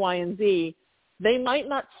X, Y, and Z, they might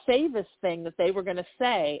not say this thing that they were going to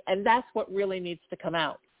say, and that's what really needs to come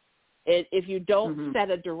out. If you don't set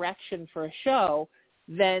a direction for a show,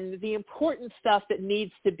 then the important stuff that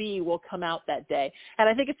needs to be will come out that day. And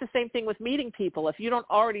I think it's the same thing with meeting people. If you don't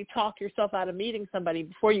already talk yourself out of meeting somebody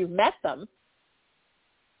before you've met them,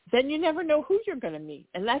 then you never know who you're going to meet.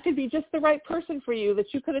 And that could be just the right person for you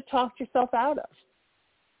that you could have talked yourself out of.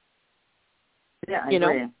 Yeah, I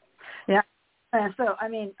agree. Yeah. So, I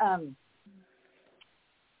mean,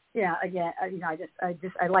 yeah, again,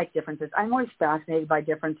 I like differences. I'm always fascinated by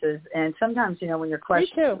differences. And sometimes, when you're talking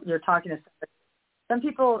to somebody, some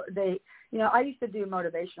people, I used to do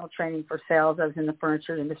motivational training for sales. I was in the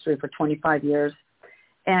furniture industry for 25 years.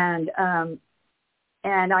 And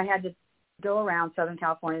I had to go around Southern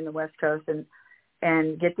California and the West Coast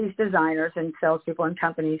and get these designers and salespeople and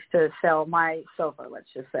companies to sell my sofa,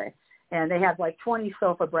 let's just say. And they had like 20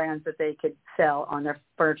 sofa brands that they could sell on their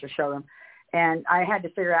furniture showroom. And I had to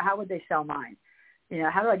figure out how would they sell mine.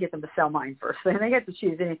 How do I get them to sell mine first? And they get to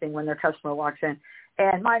choose anything when their customer walks in.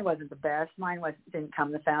 And mine wasn't the best. Mine didn't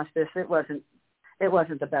come the fastest. It wasn't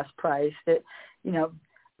the best price. But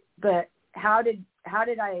how did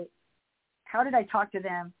I talk to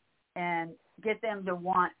them and get them to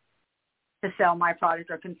want to sell my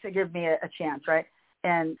product or give me a chance, right?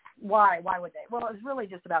 And why would they? Well, it's really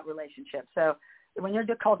just about relationships. So when you're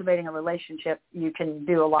cultivating a relationship, you can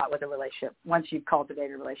do a lot with a relationship. Once you've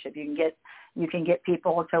cultivated a relationship, you can get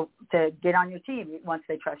people to get on your team once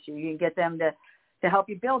they trust you. You can get them to help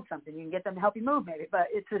you build something. You can get them to help you move maybe. But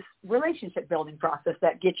it's this relationship building process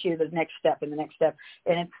that gets you the next step and the next step.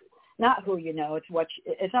 And it's not who you know,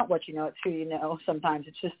 it's not what you know, it's who you know. Sometimes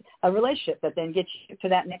it's just a relationship that then gets you to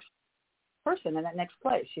that next person and that next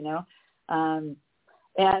place, And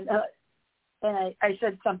I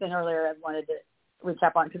said something earlier I wanted to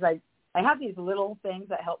recap on because I have these little things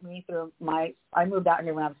that help me through I moved out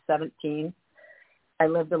here when I was 17. I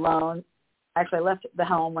lived alone. Actually, I left the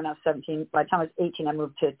home when I was 17. By the time I was 18, I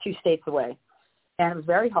moved to 2 states away. And it was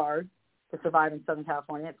very hard to survive in Southern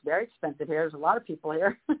California. It's very expensive here. There's a lot of people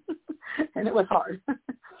here. And it was hard.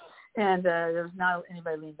 And there was not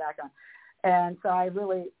anybody to lean back on. And so I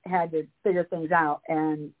really had to figure things out.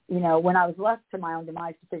 And, when I was left to my own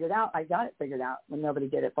demise to figure it out, I got it figured out when nobody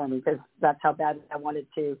did it for me because that's how bad I wanted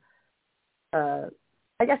to,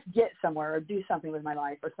 get somewhere or do something with my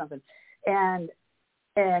life or something. And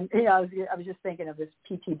I was just thinking of this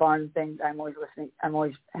P.T. Barnum thing I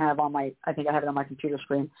have on I think I have it on my computer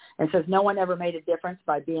screen. And it says, no one ever made a difference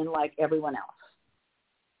by being like everyone else.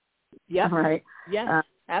 Yeah. Right? Yeah,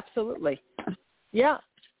 absolutely. Yeah.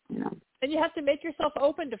 And you have to make yourself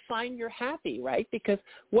open to find your happy, right? Because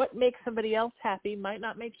what makes somebody else happy might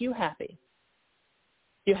not make you happy.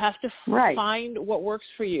 You have to find what works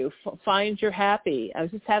for you, find your happy. I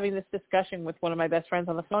was just having this discussion with one of my best friends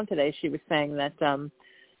on the phone today. She was saying that,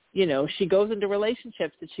 she goes into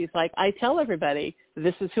relationships and she's like, I tell everybody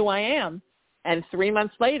this is who I am. And 3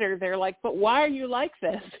 months later, they're like, but why are you like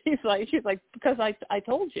this? She's like, because I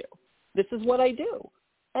told you. This is what I do.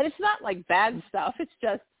 And it's not like bad stuff. It's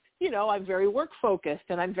just, I'm very work focused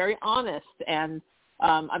and I'm very honest and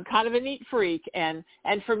I'm kind of a neat freak. And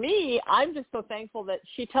for me, I'm just so thankful that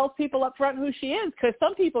she tells people up front who she is because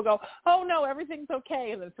some people go, oh, no, everything's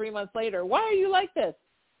okay. And then 3 months later, why are you like this?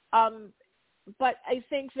 But I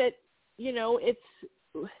think that,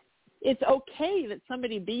 it's okay that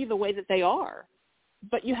somebody be the way that they are.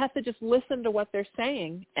 But you have to just listen to what they're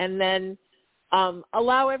saying and then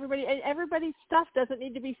allow everybody, and everybody's stuff doesn't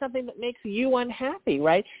need to be something that makes you unhappy,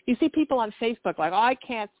 right? You see people on Facebook like, oh, I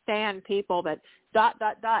can't stand people that ...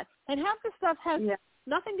 And half the stuff has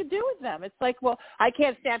nothing to do with them. It's like, well, I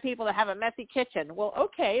can't stand people that have a messy kitchen. Well,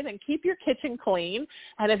 okay, then keep your kitchen clean.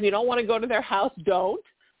 And if you don't want to go to their house, don't.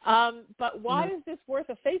 But why is this worth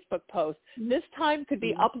a Facebook post? This time could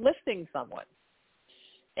be uplifting someone.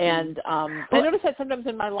 And I notice that sometimes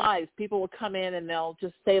in my lives, people will come in and they'll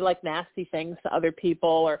just say like nasty things to other people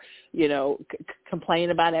or,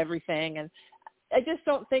 complain about everything. And I just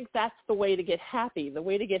don't think that's the way to get happy. The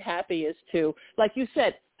way to get happy is to, like you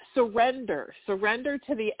said, surrender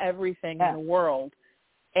to the everything in the world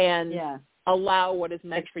and allow what is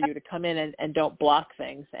meant for you to come in and don't block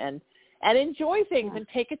things and enjoy things and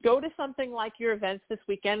go to something like your events this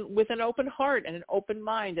weekend with an open heart and an open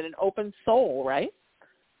mind and an open soul, right?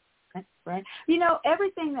 Right.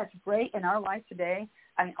 Everything that's great in our life today,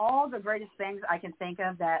 I mean, all the greatest things I can think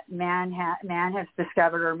of that man has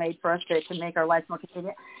discovered or made for us to make our lives more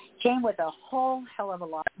convenient came with a whole hell of a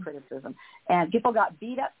lot of criticism. And people got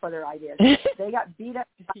beat up for their ideas. They got beat up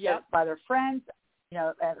by their friends,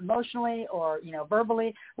 emotionally or,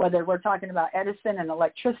 verbally, whether we're talking about Edison and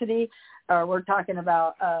electricity or we're talking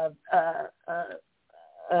about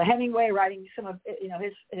Hemingway writing some of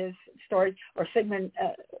his stories, or Sigmund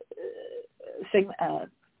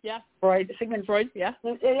Freud. Yeah.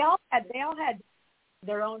 They all had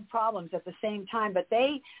their own problems at the same time, but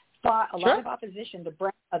they fought a lot of opposition to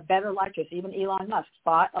bring a better life to us. Even Elon Musk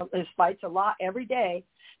fights a lot every day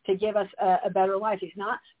to give us a better life. He's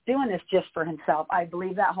not doing this just for himself. I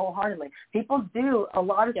believe that wholeheartedly. People do a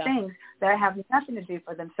lot of things that have nothing to do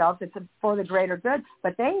for themselves. It's for the greater good,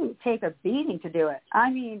 but they take a beating to do it. I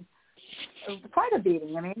mean, quite a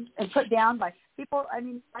beating. I mean, and put down by people. I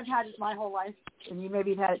mean, I've had it my whole life, and you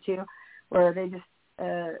maybe have had it too, where they just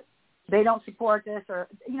they don't support this, or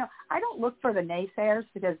I don't look for the naysayers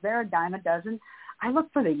because they're a dime a dozen. I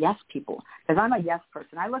look for the yes people because I'm a yes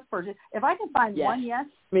person. I look for if I can find one yes,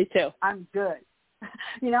 me too. I'm good.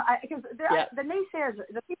 Because the naysayers,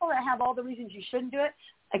 the people that have all the reasons you shouldn't do it,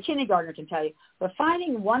 a kindergartner can tell you. But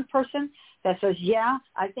finding one person that says, yeah,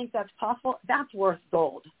 I think that's possible, that's worth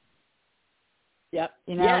gold. Yep.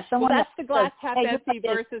 Someone that's the glass says, half empty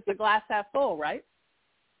versus the glass half full, right?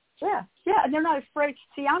 Yeah, and they're not afraid.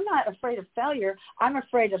 See, I'm not afraid of failure. I'm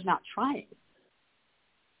afraid of not trying.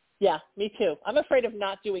 Yeah, me too. I'm afraid of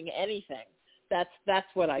not doing anything. That's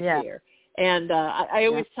what I fear. And I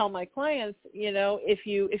always tell my clients,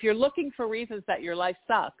 if you're looking for reasons that your life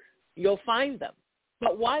sucks, you'll find them.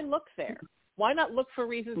 But why look there? Why not look for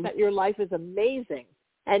reasons that your life is amazing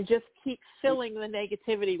and just keep filling the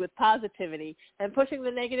negativity with positivity and pushing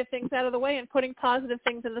the negative things out of the way and putting positive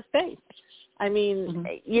things in the space? I mean,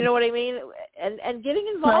 you know what I mean? And getting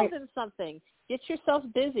involved in something. Get yourself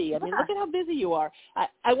busy. I mean, look at how busy you are.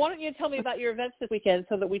 I want you to tell me about your events this weekend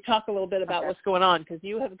so that we talk a little bit about what's going on, because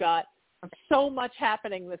you have got so much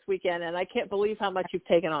happening this weekend, and I can't believe how much you've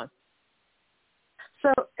taken on.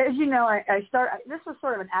 So, as you know, this was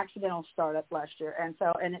sort of an accidental startup last year,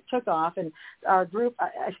 and it took off. And our group,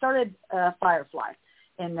 I started Firefly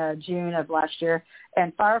in June of last year,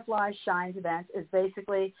 and Firefly Shines event is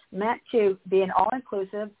basically meant to be an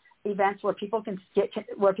all-inclusive events where people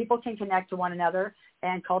can connect to one another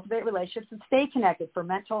and cultivate relationships and stay connected for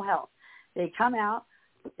mental health. They come out,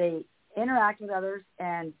 they interact with others,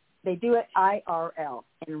 and they do it IRL,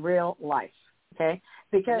 in real life. Okay,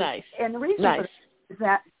 because and the reason for this is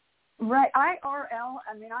that IRL.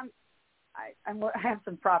 I mean, I have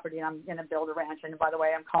some property and I'm going to build a ranch, and by the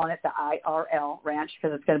way, I'm calling it the IRL ranch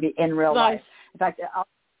because it's going to be in real life. In fact,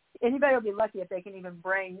 anybody will be lucky if they can even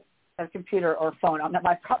bring a computer or phone on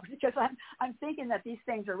my property, because I'm thinking that these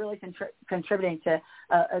things are really contributing to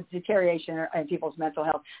a deterioration in people's mental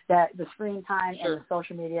health. That the screen time and the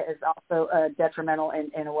social media is also detrimental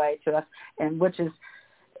in a way to us, and which is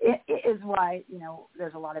why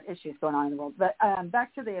there's a lot of issues going on in the world. But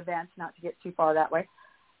back to the events, not to get too far that way.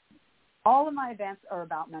 All of my events are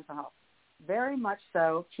about mental health. Very much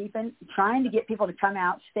so, trying to get people to come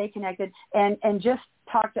out, stay connected, and just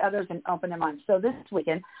talk to others and open their minds. So this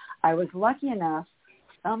weekend, I was lucky enough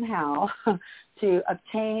somehow to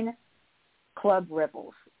obtain Club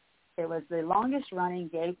Ripples. It was the longest running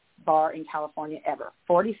gay bar in California ever,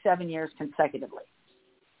 47 years consecutively.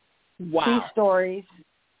 Wow. 2 stories,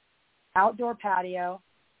 outdoor patio,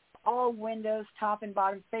 all windows, top and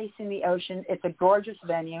bottom, facing the ocean. It's a gorgeous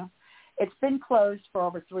venue. It's been closed for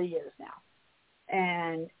over 3 years now.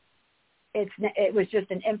 And it was just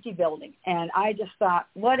an empty building. And I just thought,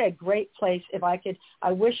 what a great place.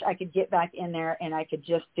 I wish I could get back in there and I could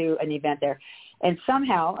just do an event there. And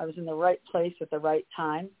somehow I was in the right place at the right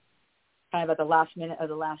time, kind of at the last minute of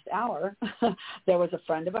the last hour. There was a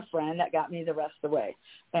friend of a friend that got me the rest of the way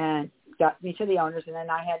and got me to the owners. And then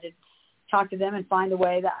I had to talk to them and find a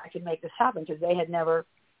way that I could make this happen, because they had never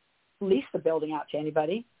leased the building out to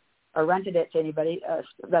anybody or rented it to anybody,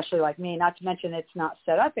 especially like me, not to mention it's not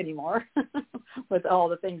set up anymore with all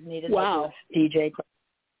the things needed. Wow. Like a DJ.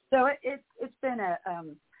 So it's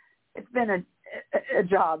been a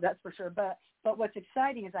job, that's for sure. But what's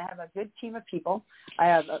exciting is I have a good team of people. I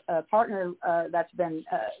have a partner that's been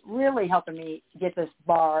really helping me get this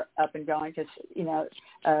bar up and going, because,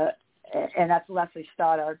 and that's Leslie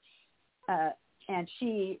Stoddard. And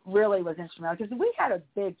she really was instrumental, because we had a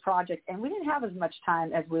big project and we didn't have as much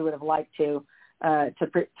time as we would have liked to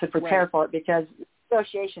prepare for it, because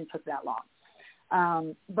negotiation took that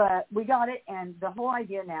long. But we got it, and the whole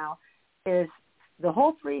idea now is the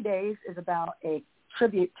whole 3 days is about a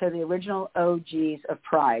tribute to the original OGs of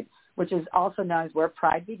Pride, which is also known as where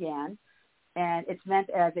Pride began. And it's meant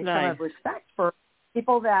as a sign of respect for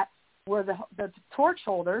people that were the torch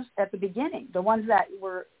holders at the beginning, the ones that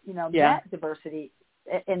were, met diversity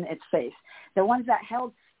in its face, the ones that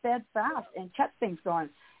held steadfast and kept things going.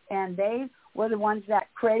 And they were the ones that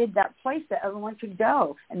created that place that everyone could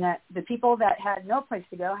go, and that the people that had no place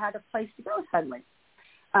to go had a place to go suddenly.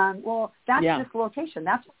 Well, that's this location.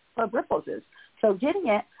 That's what Club Ripples is. So getting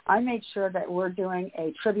it, I made sure that we're doing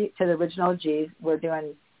a tribute to the original G's. We're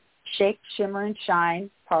doing Shake, Shimmer, and Shine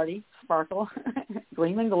party, sparkle,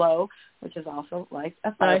 gleam and glow, which is also like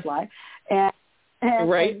a firefly.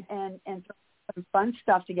 and some fun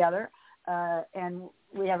stuff together. And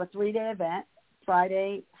we have a 3-day event,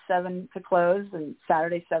 Friday 7 to close and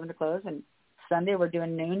Saturday 7 to close, and Sunday we're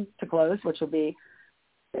doing noon to close, which will be,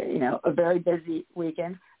 a very busy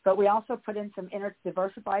weekend. But we also put in some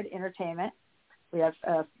diversified entertainment. We have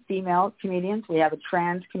female comedians. We have a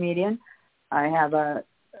trans comedian. I have a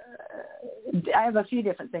few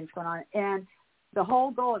different things going on. And the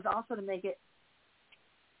whole goal is also to make it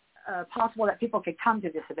possible that people could come to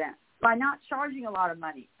this event by not charging a lot of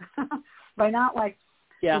money, by not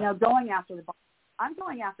going after the bar. I'm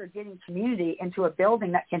going after getting community into a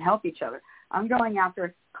building that can help each other. I'm going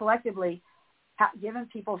after collectively giving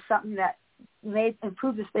people something that may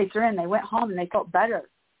improve the space they're in. They went home and they felt better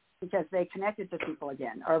because they connected to people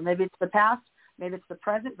again. Or maybe it's the past, maybe it's the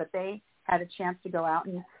present, but they had a chance to go out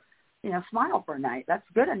and, smile for a night. That's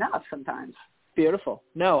good enough sometimes. Beautiful.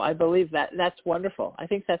 No, I believe that. That's wonderful. I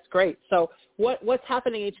think that's great. So what's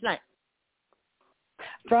happening each night?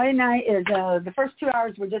 Friday night is the first 2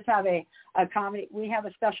 hours. We just have a comedy. We have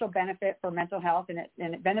a special benefit for mental health, and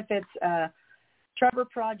it benefits Trevor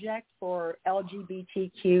Project for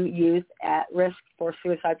LGBTQ youth at risk for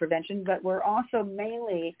suicide prevention. But we're also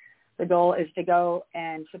mainly, the goal is to go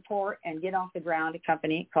and support and get off the ground a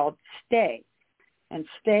company called STAY. And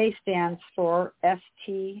STAY stands for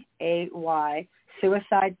STAY,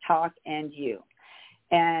 Suicide Talk and You.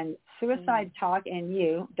 And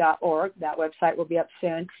suicidetalkandyou.org, that website will be up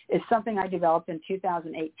soon, is something I developed in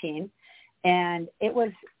 2018. And it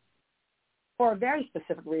was for a very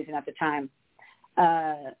specific reason at the time.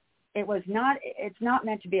 It's not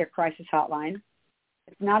meant to be a crisis hotline.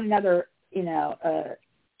 It's not another,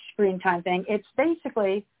 screen time thing. It's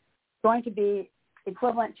basically going to be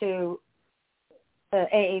equivalent to an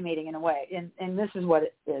AA meeting in a way. And this is what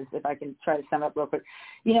it is, if I can try to sum up real quick.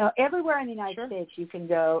 Everywhere in the United States you can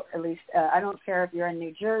go, at least, I don't care if you're in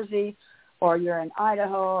New Jersey or you're in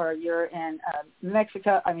Idaho or you're in New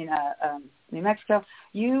Mexico,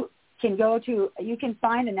 you can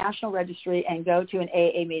find a national registry and go to an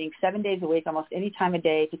AA meeting 7 days a week, almost any time of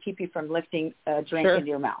day, to keep you from lifting a drink into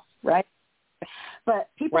your mouth, right? But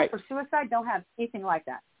people for suicide don't have anything like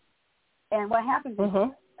that. And what happens is,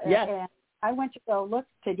 and I went to go look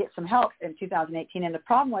to get some help in 2018, and the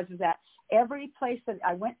problem was that every place that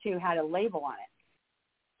I went to had a label on it.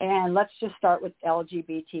 And let's just start with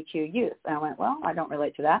LGBTQ youth. And I went, well, I don't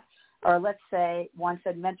relate to that. Or let's say one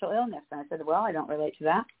said mental illness, and I said, well, I don't relate to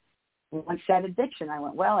that. One said addiction. I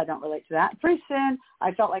went, well, I don't relate to that. Pretty soon,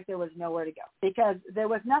 I felt like there was nowhere to go because there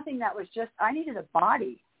was nothing that was just, I needed a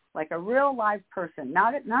body, like a real live person,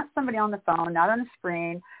 not somebody on the phone, not on a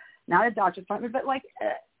screen, not a doctor's appointment, but like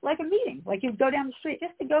a meeting, like you go down the street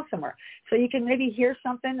just to go somewhere. So you can maybe hear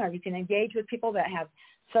something, or you can engage with people that have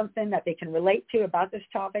something that they can relate to about this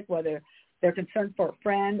topic, whether they're concerned for a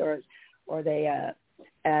friend or they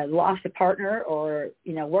lost a partner or,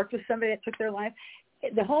 worked with somebody that took their life.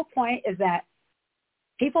 The whole point is that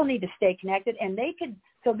people need to stay connected, and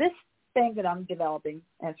so this thing that I'm developing,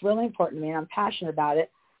 and it's really important to me and I'm passionate about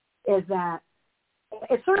it, is that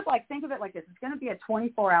it's sort of like, think of it like this. It's going to be a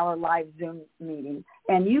 24-hour live Zoom meeting,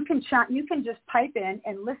 and you can just pipe in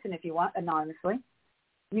and listen if you want anonymously.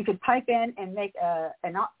 You could pipe in and make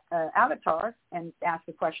an avatar and ask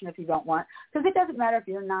a question if you don't want, because it doesn't matter if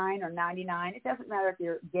you're 9 or 99. It doesn't matter if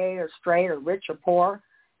you're gay or straight or rich or poor.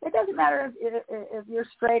 It doesn't matter if you're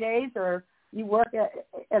straight A's or you work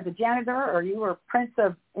as a janitor or you were prince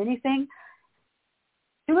of anything.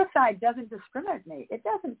 Suicide doesn't discriminate. It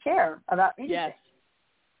doesn't care about anything. Yes.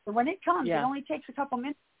 So when it comes, it only takes a couple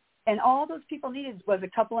minutes. And all those people needed was a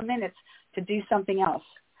couple of minutes to do something else.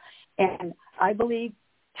 And I believe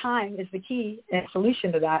time is the key and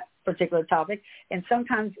solution to that particular topic. And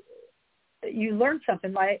sometimes you learn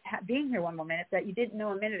something by being here one more minute that you didn't know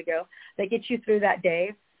a minute ago that gets you through that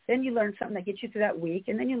day. Then you learn something that gets you through that week.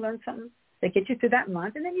 And then you learn something that gets you through that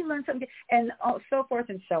month. And then you learn something, and so forth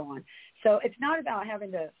and so on. So it's not about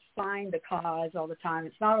having to find the cause all the time.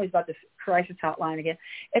 It's not always about this crisis hotline again.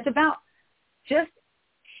 It's about just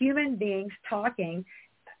human beings talking,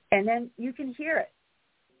 and then you can hear it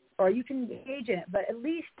or you can engage in it. But at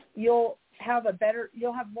least you'll have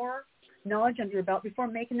more knowledge under your belt before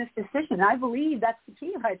making this decision. And I believe that's the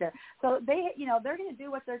key right there. So they're going to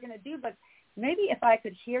do what they're going to do, but maybe if I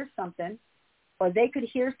could hear something, or they could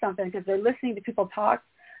hear something because they're listening to people talk,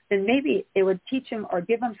 then maybe it would teach them or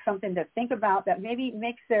give them something to think about that maybe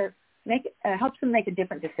helps them make a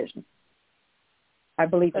different decision. I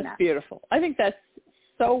believe in that. That's beautiful. I think that's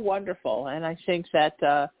so wonderful, and I think that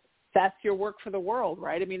that's your work for the world,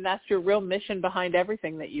 right? I mean, that's your real mission behind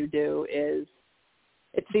everything that you do. Is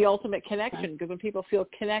it's the ultimate connection, because when people feel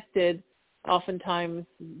connected, oftentimes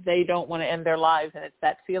they don't want to end their lives, and it's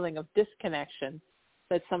that feeling of disconnection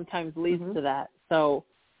that sometimes leads to that. So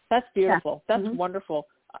that's beautiful. That's wonderful.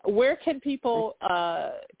 Where can people,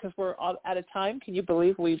 because we're out of time, can you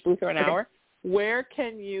believe we blew through an hour? Where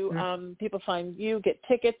can you people find you, get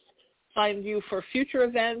tickets, find you for future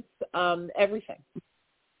events, everything?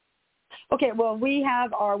 Okay, well, we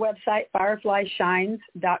have our website,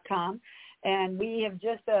 fireflyshines.com, and we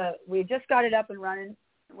just got it up and running.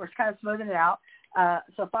 We're kind of smoothing it out.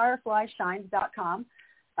 So fireflyshines.com,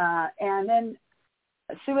 and then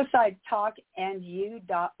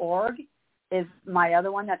suicidetalkandyou.org is my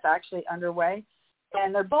other one that's actually underway.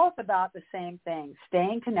 And they're both about the same thing,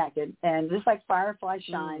 staying connected. And just like Firefly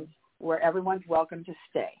Shines, where everyone's welcome to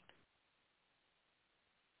stay.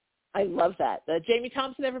 I love that. Jaimy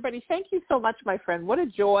Thompson, everybody, thank you so much, my friend. What a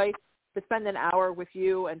joy to spend an hour with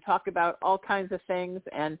you and talk about all kinds of things.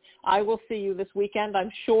 And I will see you this weekend,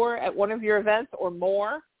 I'm sure, at one of your events or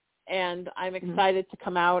more. And I'm excited to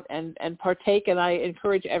come out and partake. And I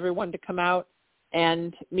encourage everyone to come out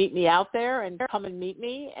and meet me out there and come and meet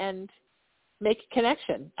me and make a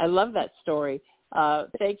connection. I love that story.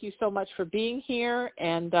 Thank you so much for being here.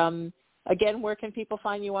 And again, where can people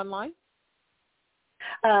find you online?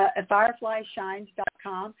 At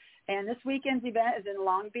fireflyshines.com. And this weekend's event is in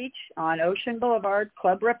Long Beach on Ocean Boulevard,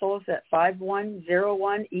 Club Ripples at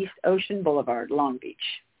 5101 East Ocean Boulevard, Long Beach.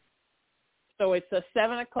 So it's a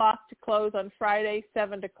 7 o'clock to close on Friday,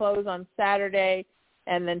 7 to close on Saturday,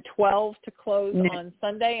 and then 12 to close on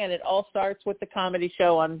Sunday, and it all starts with the comedy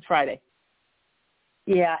show on Friday.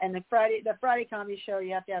 Yeah, and the Friday comedy show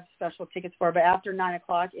you have to have special tickets for, but after 9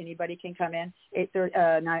 o'clock anybody can come in.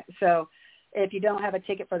 8:30. So if you don't have a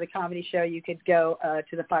ticket for the comedy show, you could go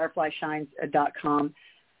to the fireflyshines.com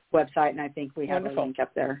website, and I think we have a link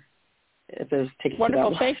up there if there's tickets.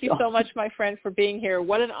 Wonderful. Thank you so much, my friend, for being here.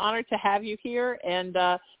 What an honor to have you here, and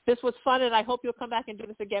this was fun, and I hope you'll come back and do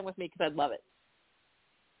this again with me because I'd love it.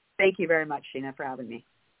 Thank you very much, Sheena, for having me.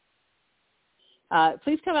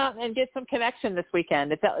 Please come out and get some connection this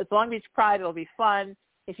weekend. It's Long Beach Pride. It'll be fun.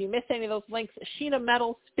 If you missed any of those links,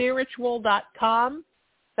 SheenaMetalSpiritual.com.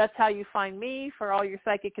 That's how you find me for all your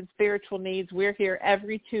psychic and spiritual needs. We're here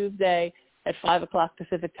every Tuesday at 5 o'clock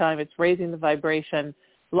Pacific time. It's Raising the Vibration.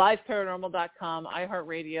 LiveParanormal.com,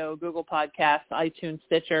 iHeartRadio, Google Podcasts, iTunes,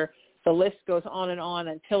 Stitcher. The list goes on and on.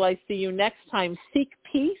 Until I see you next time, seek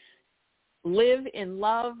peace, live in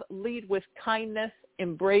love, lead with kindness,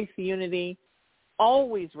 embrace unity.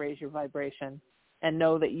 Always raise your vibration and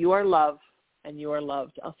know that you are loved and you are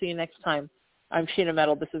loved. I'll see you next time. I'm Sheena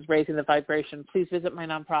Metal. This is Raising the Vibration. Please visit my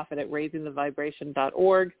nonprofit at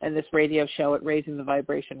raisingthevibration.org and this radio show at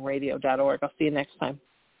raisingthevibrationradio.org. I'll see you next time.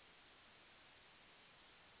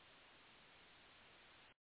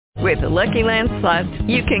 With the Lucky Land Slots,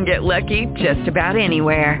 you can get lucky just about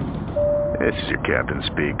anywhere. This is your captain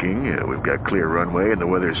speaking. We've got clear runway and the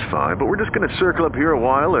weather's fine, but we're just going to circle up here a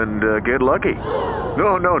while and get lucky.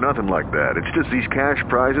 No, nothing like that. It's just these cash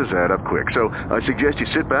prizes add up quick. So I suggest you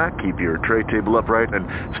sit back, keep your tray table upright, and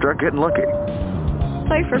start getting lucky.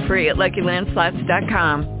 Play for free at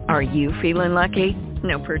LuckyLandSlots.com. Are you feeling lucky?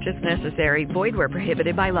 No purchase necessary. Void where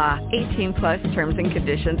prohibited by law. 18+ terms and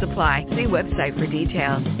conditions apply. See website for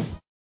details.